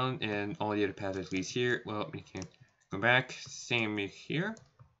around, and all the other paths leads here. Well, you can't go back. Same here,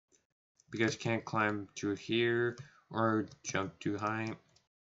 because you can't climb to here or jump too high.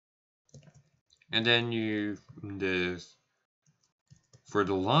 And then for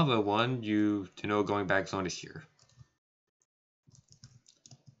the lava one, to know going back zone is here,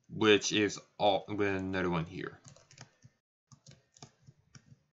 which is all with another one here.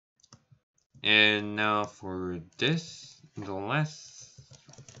 And now for this, the last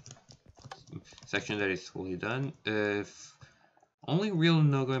section that is fully done. Only real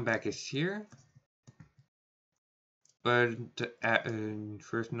no going back is here, but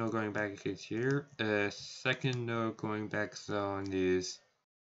first no going back is here. Second no going back zone is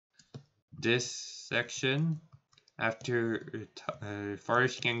this section. After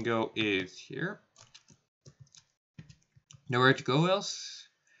farthest you can go is here. Nowhere to go else.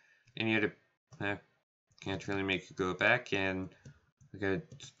 Any other can't really make you go back, and like I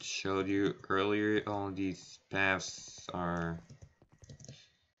showed you earlier, all these paths have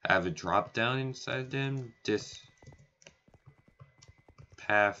a drop down inside them. This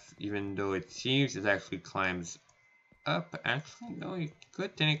path, even though it seems it actually climbs up, actually no, you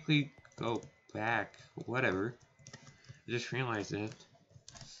could technically go back. Whatever. I just realized it.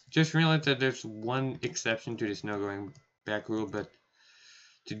 Just realized that there's one exception to this no going back rule, but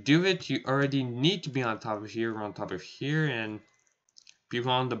to do it, you already need to be on top of here or on top of here, and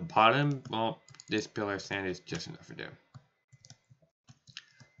people on the bottom, well, this pillar of sand is just enough for them.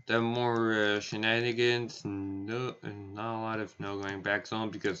 The more shenanigans, not a lot of no going back zone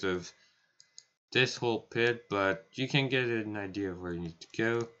because of this whole pit, but you can get an idea of where you need to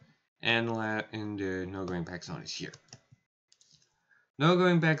go, and the no going back zone is here. No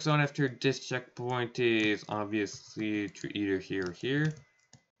going back zone after this checkpoint is obviously to either here or here.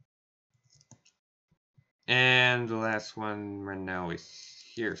 And the last one right now is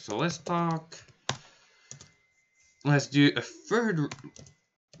here. So let's do a third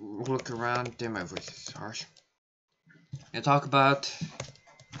look around. Damn, my voice is harsh. And talk about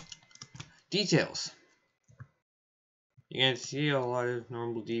details. You can see a lot of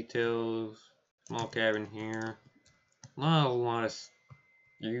normal details. Small cabin here. Not a lot of,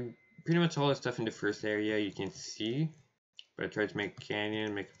 pretty much all the stuff in the first area you can see. But I tried to make a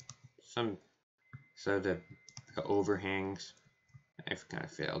canyon, make some so that overhangs. I've kind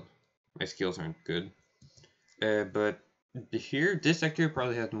of failed. My skills aren't good. But here, this sector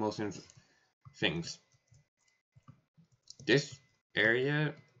probably has the most things. This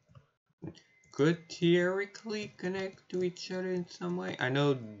area could theoretically connect to each other in some way. I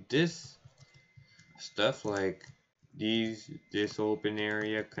know this stuff like this open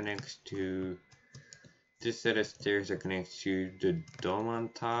area connects to this set of stairs that connects to the dome on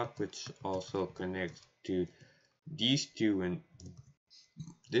top, which also connects to these two and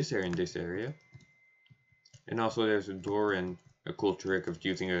this area and this area. And also there's a door and a cool trick of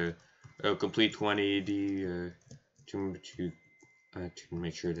using a complete 180 to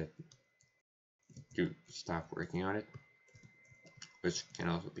make sure that you stop working on it, which can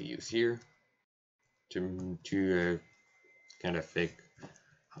also be used here to kind of fake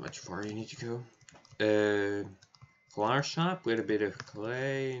how much far you need to go. Flower shop with a bit of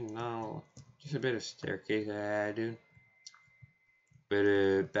clay, no, just a bit of staircase I added, bit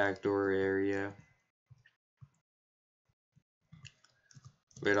of back door area.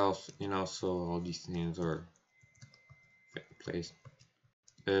 But also all these things are placed.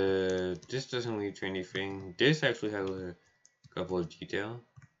 This doesn't lead to anything. This actually has a couple of detail.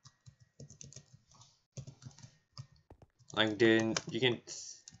 Like then you can,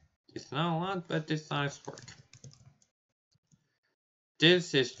 it's not a lot, but it's nice work.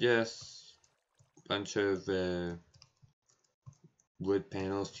 This is just a bunch of wood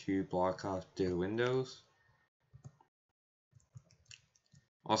panels to block off the windows.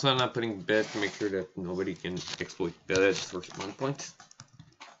 Also, I'm not putting bed to make sure that nobody can exploit beds for spawn points.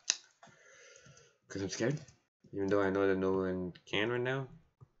 Because I'm scared. Even though I know that no one can right now.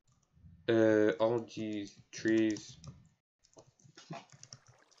 All these trees.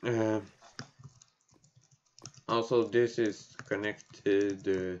 Also, this is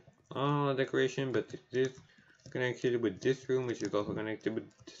connected decoration, but this is connected with this room, which is also connected with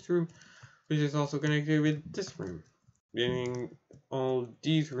this room, which is also connected with this room. Meaning all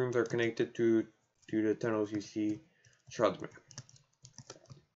these rooms are connected to the tunnels you see throughout the map,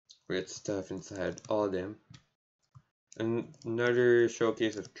 with stuff inside all of them. Another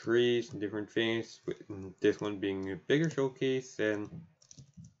showcase of trees and different things, with this one being a bigger showcase and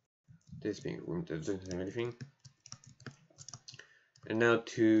this being a room that doesn't have anything. And now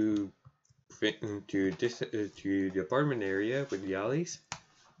to the apartment area with the alleys.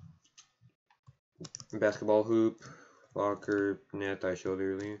 Basketball hoop, locker, net I showed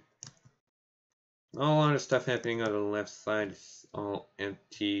earlier. A lot of stuff happening on the left side is all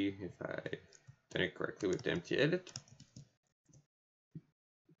empty if I done it correctly with the empty edit.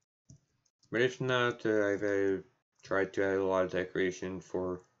 But if not, I've tried to add a lot of decoration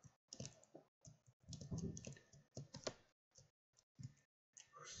for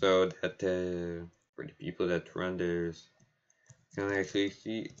so that for the people that run theirs can actually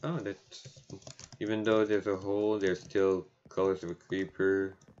see, oh, that even though there's a hole, there's still colors of a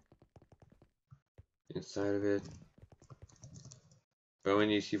creeper inside of it. But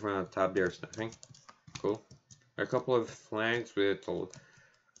when you see from on top, there's nothing. Cool. A couple of flags with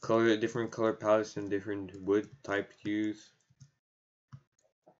different color palettes and different wood type used.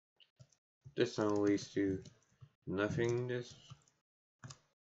 This tunnel leads to nothingness.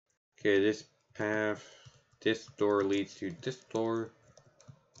 Okay, this path, this door leads to this door.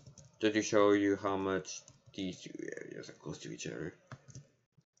 Just to show you how much these two areas are close to each other.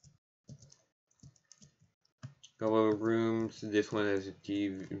 Couple of rooms. This one has a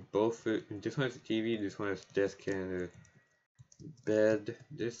TV. This one has a TV. This one has a desk and a bed.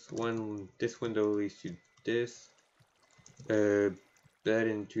 This window leads to this. Bed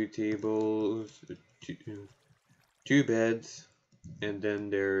and two tables. Two beds, and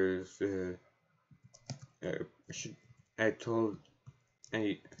then there's. I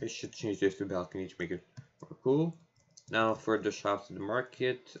should change this to balcony to make it more cool. Now for the shops at the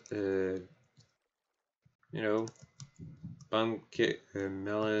market, you know, pumpkin,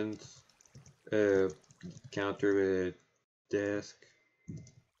 melons, counter with desk,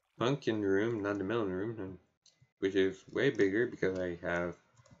 pumpkin room, not the melon room, which is way bigger because I have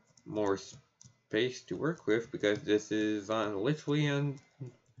more space to work with, because this is literally on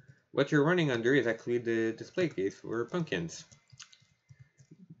what you're running under is actually the display case for pumpkins.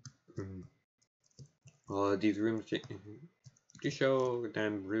 All these rooms to show that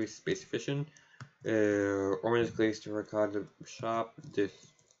I'm really space efficient. Orange glazed terracotta shop. This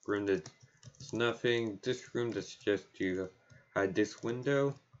room that's nothing. This room that's just to hide this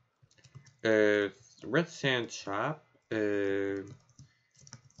window. Red sand shop.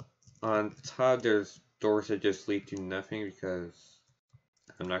 On top there's doors that just lead to nothing because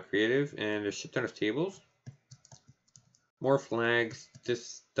I'm not creative, and a shit ton of tables. More flags.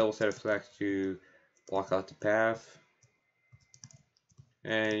 This double set of flags to block out the path.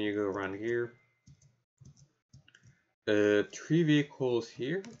 And you go around here. 3 vehicles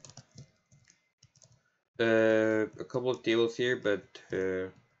here. A couple of tables here, but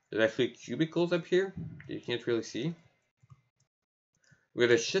there's actually cubicles up here that you can't really see.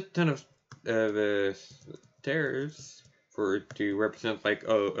 With a shit ton of stairs to represent, like,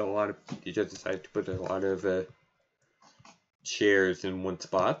 oh, a lot of, you just decided to put a lot of chairs in one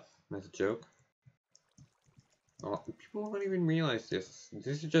spot. That's a joke. Oh, people won't even realize this.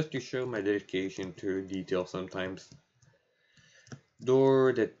 This is just to show my dedication to detail sometimes.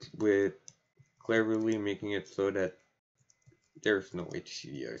 Door that with cleverly making it so that there's no way to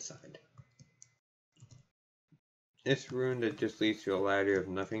see the other side. This room that just leads to a ladder of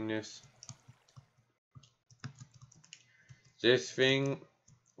nothingness. This thing,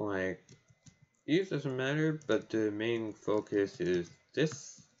 like, use doesn't matter, but the main focus is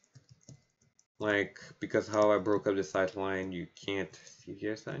this. Like, because how I broke up the side line, you can't see the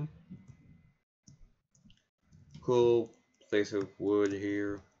other side. Cool place of wood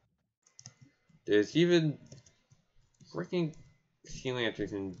here. There's even freaking sea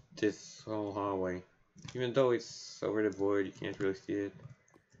lanterns in this whole hallway. Even though it's over the void, you can't really see it.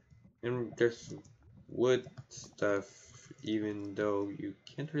 And there's wood stuff, even though you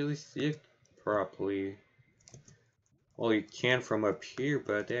can't really see it properly. Well, you can from up here,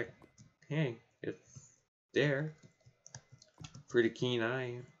 but hey, it's there. Pretty keen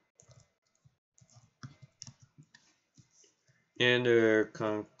eye. And a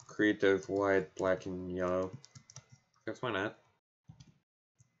concrete of white, black, and yellow. Guess why not?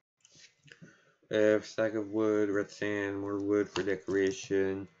 A stack of wood, red sand, more wood for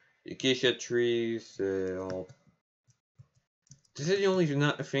decoration. Acacia trees, all This is the only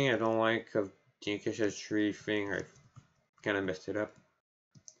not thing I don't like of the Acacia tree thing. I kind of messed it up.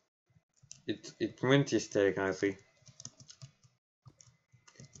 It ruined the aesthetic, honestly.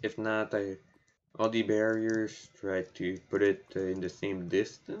 If not, all the barriers try to put it in the same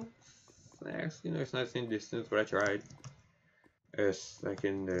distance. Actually, no, it's not the same distance, but I tried. As like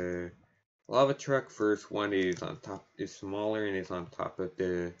in the lava truck, first one is on top, is smaller and is on top of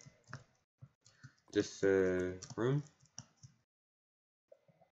this room.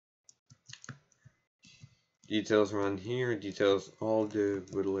 Details around here, details, all the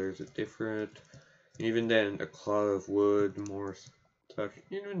wood layers are different. Even then, a cloud of wood, more stuff.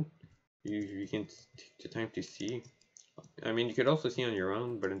 Even you can take the time to see. I mean, you could also see on your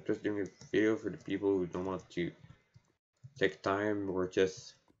own, but I'm just doing a video for the people who don't want to take time or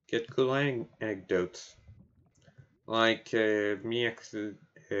just get cool anecdotes. Like me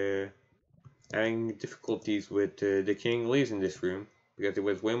having difficulties with decaying leaves in this room because there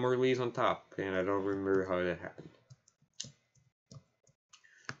was way more leaves on top, and I don't remember how that happened.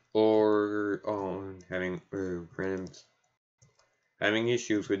 Or having having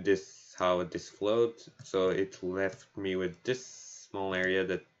issues with this, how this floats, so it left me with this small area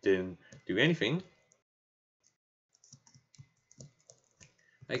that didn't do anything.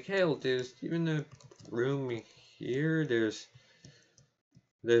 Like hell, there's even a room here, there's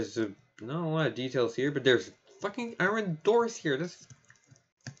not a lot of details here, but there's fucking iron doors here. That's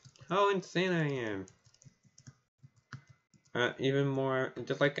how insane I am. Even more,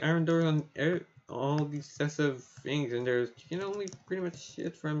 just like iron doors on all these sets of things, and you can only pretty much see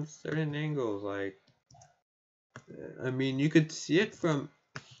it from certain angles. Like, I mean, you could see it from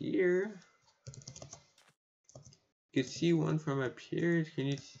here. You could see one from up here. Can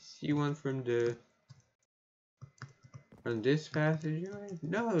you see one from this passage?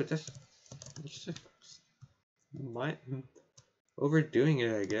 No, it's just overdoing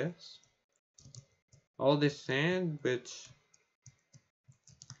it, I guess. All this sand, which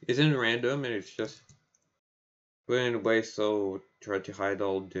isn't random, and it's just put in a way so try to hide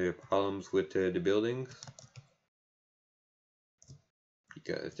all the problems with the buildings,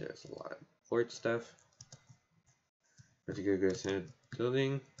 because there's a lot of port stuff. Particularly sand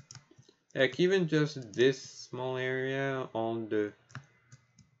building. Heck, even just this small area on the.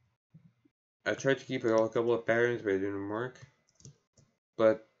 I tried to keep a couple of patterns, but it didn't work.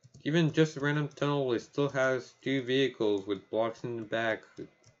 But even just a random tunnel, it still has two vehicles with blocks in the back, with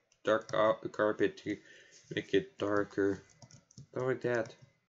dark carpet to make it darker. Stuff like that.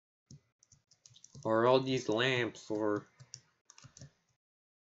 Or all these lamps, or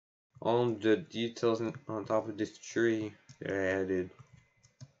all the details on top of this tree that I added.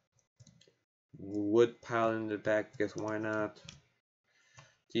 Wood pile in the back, because why not?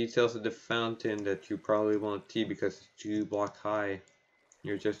 Details of the fountain that you probably won't see because it's 2 blocks high.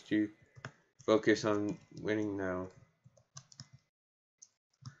 You're just too focused on winning now.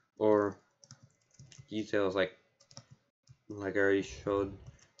 Or details like I already showed,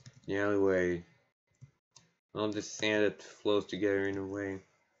 the alleyway. All the sand that flows together in a way.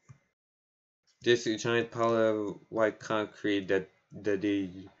 This giant pile of white concrete that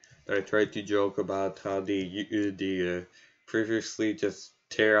I tried to joke about how they previously just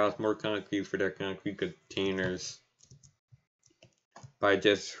tear out more concrete for their concrete containers by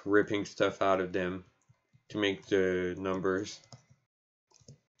just ripping stuff out of them to make the numbers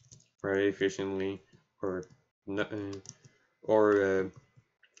very efficiently, or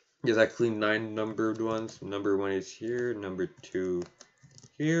there's actually 9 numbered ones. Number 1 is here, number 2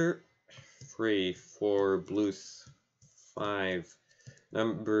 here, 3, 4, blues, 5.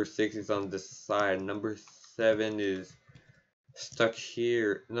 Number 6 is on the side. Number 7 is stuck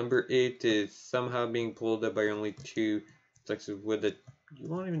here. Number 8 is somehow being pulled up by only 2 stacks of wood that you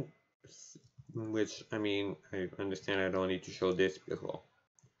won't even. Which, I mean, I understand I don't need to show this because, well,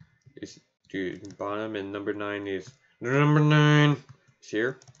 it's to the bottom. And number 9 is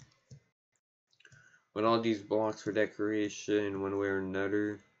here. With all these blocks for decoration, one way or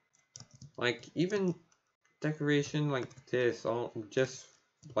another. Like, even decoration like this, all just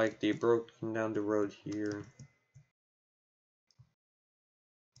like they broke down the road here.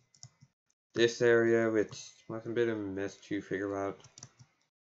 This area, which was a bit of a mess to figure out.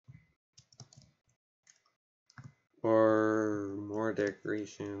 Or more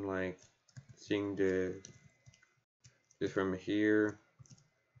decoration, like seeing this from here.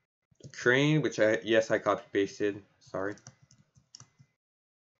 The crane, which I copy pasted. Sorry.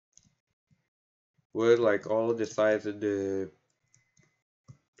 Wood, like all the sides of the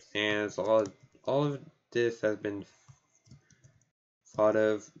sands, all of this has been thought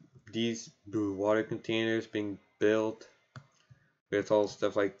of. These water containers being built, with all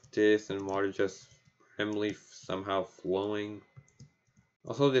stuff like this and water just randomly somehow flowing.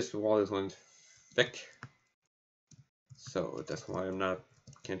 Also, this wall is one thick, so that's why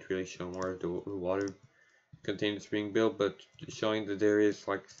can't really show more of the water containers being built, but showing that there is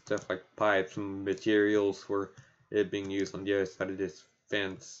like stuff like pipes and materials for it being used on the other side of this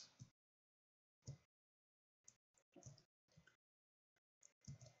fence.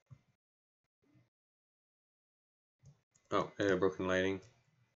 Oh, broken lighting.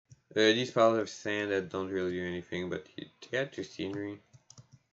 These piles of sand that don't really do anything, but they add to scenery.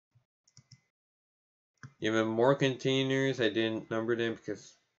 Even more containers, I didn't number them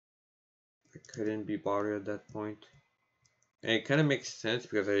because I couldn't be bothered at that point. And it kind of makes sense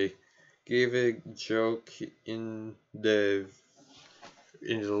because I gave a joke in the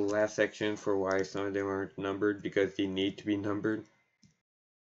last section for why some of them aren't numbered, because they need to be numbered.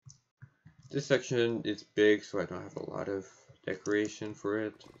 This section is big, so I don't have a lot of decoration for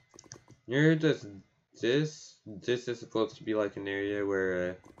it. Near this is supposed to be like an area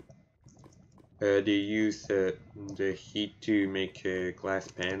where they use the heat to make glass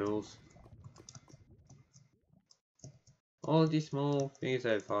panels. All of these small things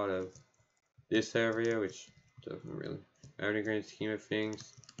I thought of. This area, which doesn't really matter in the grand scheme of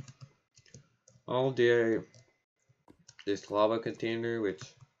things. All the this lava container, which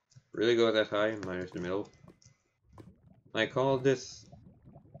really goes that high, minus the middle. Like all this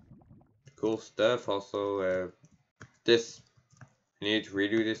cool stuff. Also, this I need to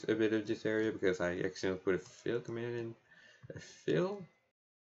redo this a bit of this area because I accidentally put a fill command in. A fill?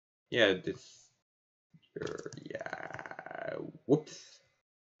 Yeah, this. Yeah. Whoops.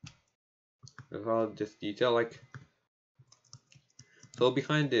 There's all this detail, like. So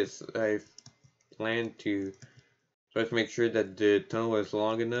behind this, I've planned to try to make sure that the tunnel was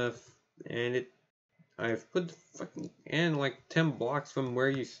long enough, and I've put the fucking and like 10 blocks from where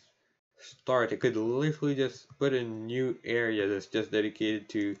you start. I could literally just put a new area that's just dedicated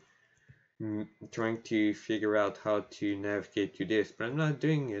to trying to figure out how to navigate to this, but I'm not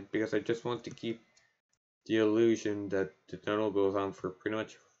doing it because I just want to keep the illusion that the tunnel goes on for pretty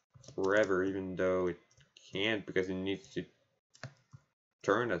much forever, even though it can't because it needs to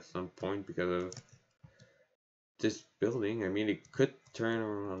turn at some point because of this building. I mean, it could turn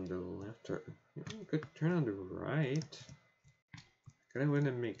on the left or it could turn on the right. Kind of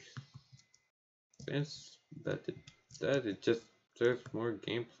wouldn't make sense, but it just serves more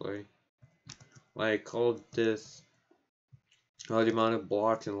gameplay. I called this the amount of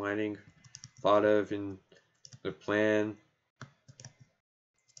blocks and lighting thought of in the plan.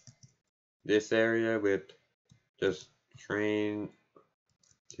 This area with just train,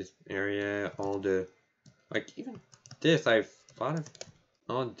 this area, all the like even this I've thought of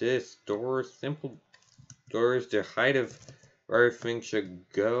all this doors, simple doors, the height of where everything should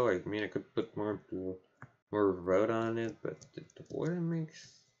go. I mean I could put more road on it, but it wouldn't make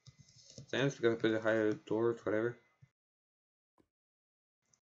sense because I put the height of the doors, whatever.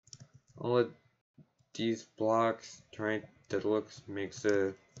 All of these blocks trying that looks makes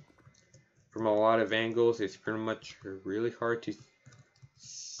from a lot of angles it's pretty much really hard to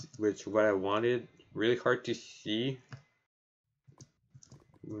which what I wanted really hard to see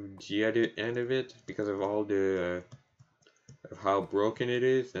the other end of it because of all the of how broken it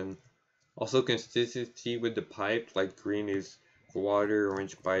is, and also consistency with the pipe, like green is for water,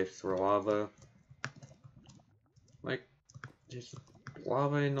 orange pipes for lava. Like there's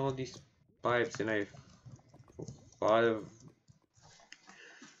lava in all these pipes, and I thought of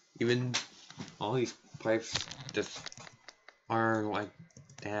even all these pipes just are like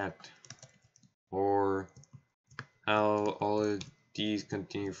that, or how all of these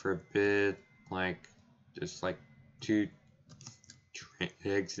continue for a bit, like just like two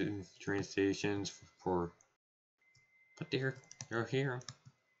exit train stations for, but they're here,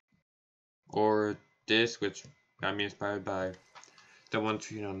 or this, which got me inspired by the one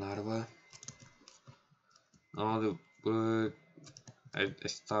tree on Ottawa. All the wood. I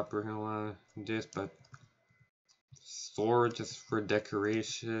stopped working a lot of this, but sword just for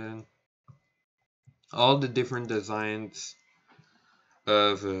decoration. All the different designs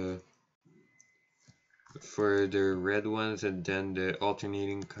of for the red ones, and then the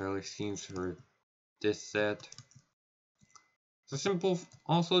alternating color schemes for this set. So simple.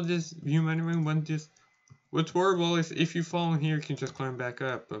 Also, this you might even want this. What's horrible is if you fall in here, you can just climb back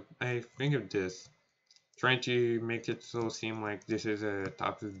up. But I think of this. Trying to make it so seem like this is a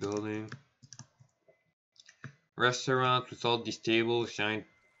top of the building. Restaurant with all these tables, shine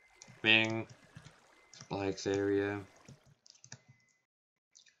thing, spikes area.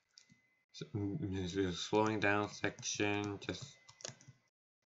 So, slowing down section, just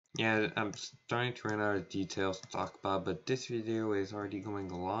Yeah, I'm starting to run out of details to talk about, but this video is already going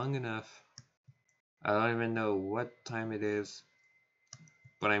long enough. I don't even know what time it is,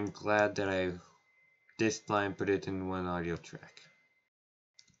 but I'm glad that I this time put it in one audio track.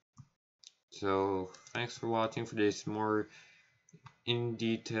 So thanks for watching for this more in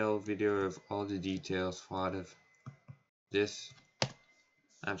detail video of all the details thought of this.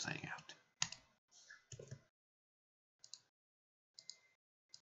 I'm signing out.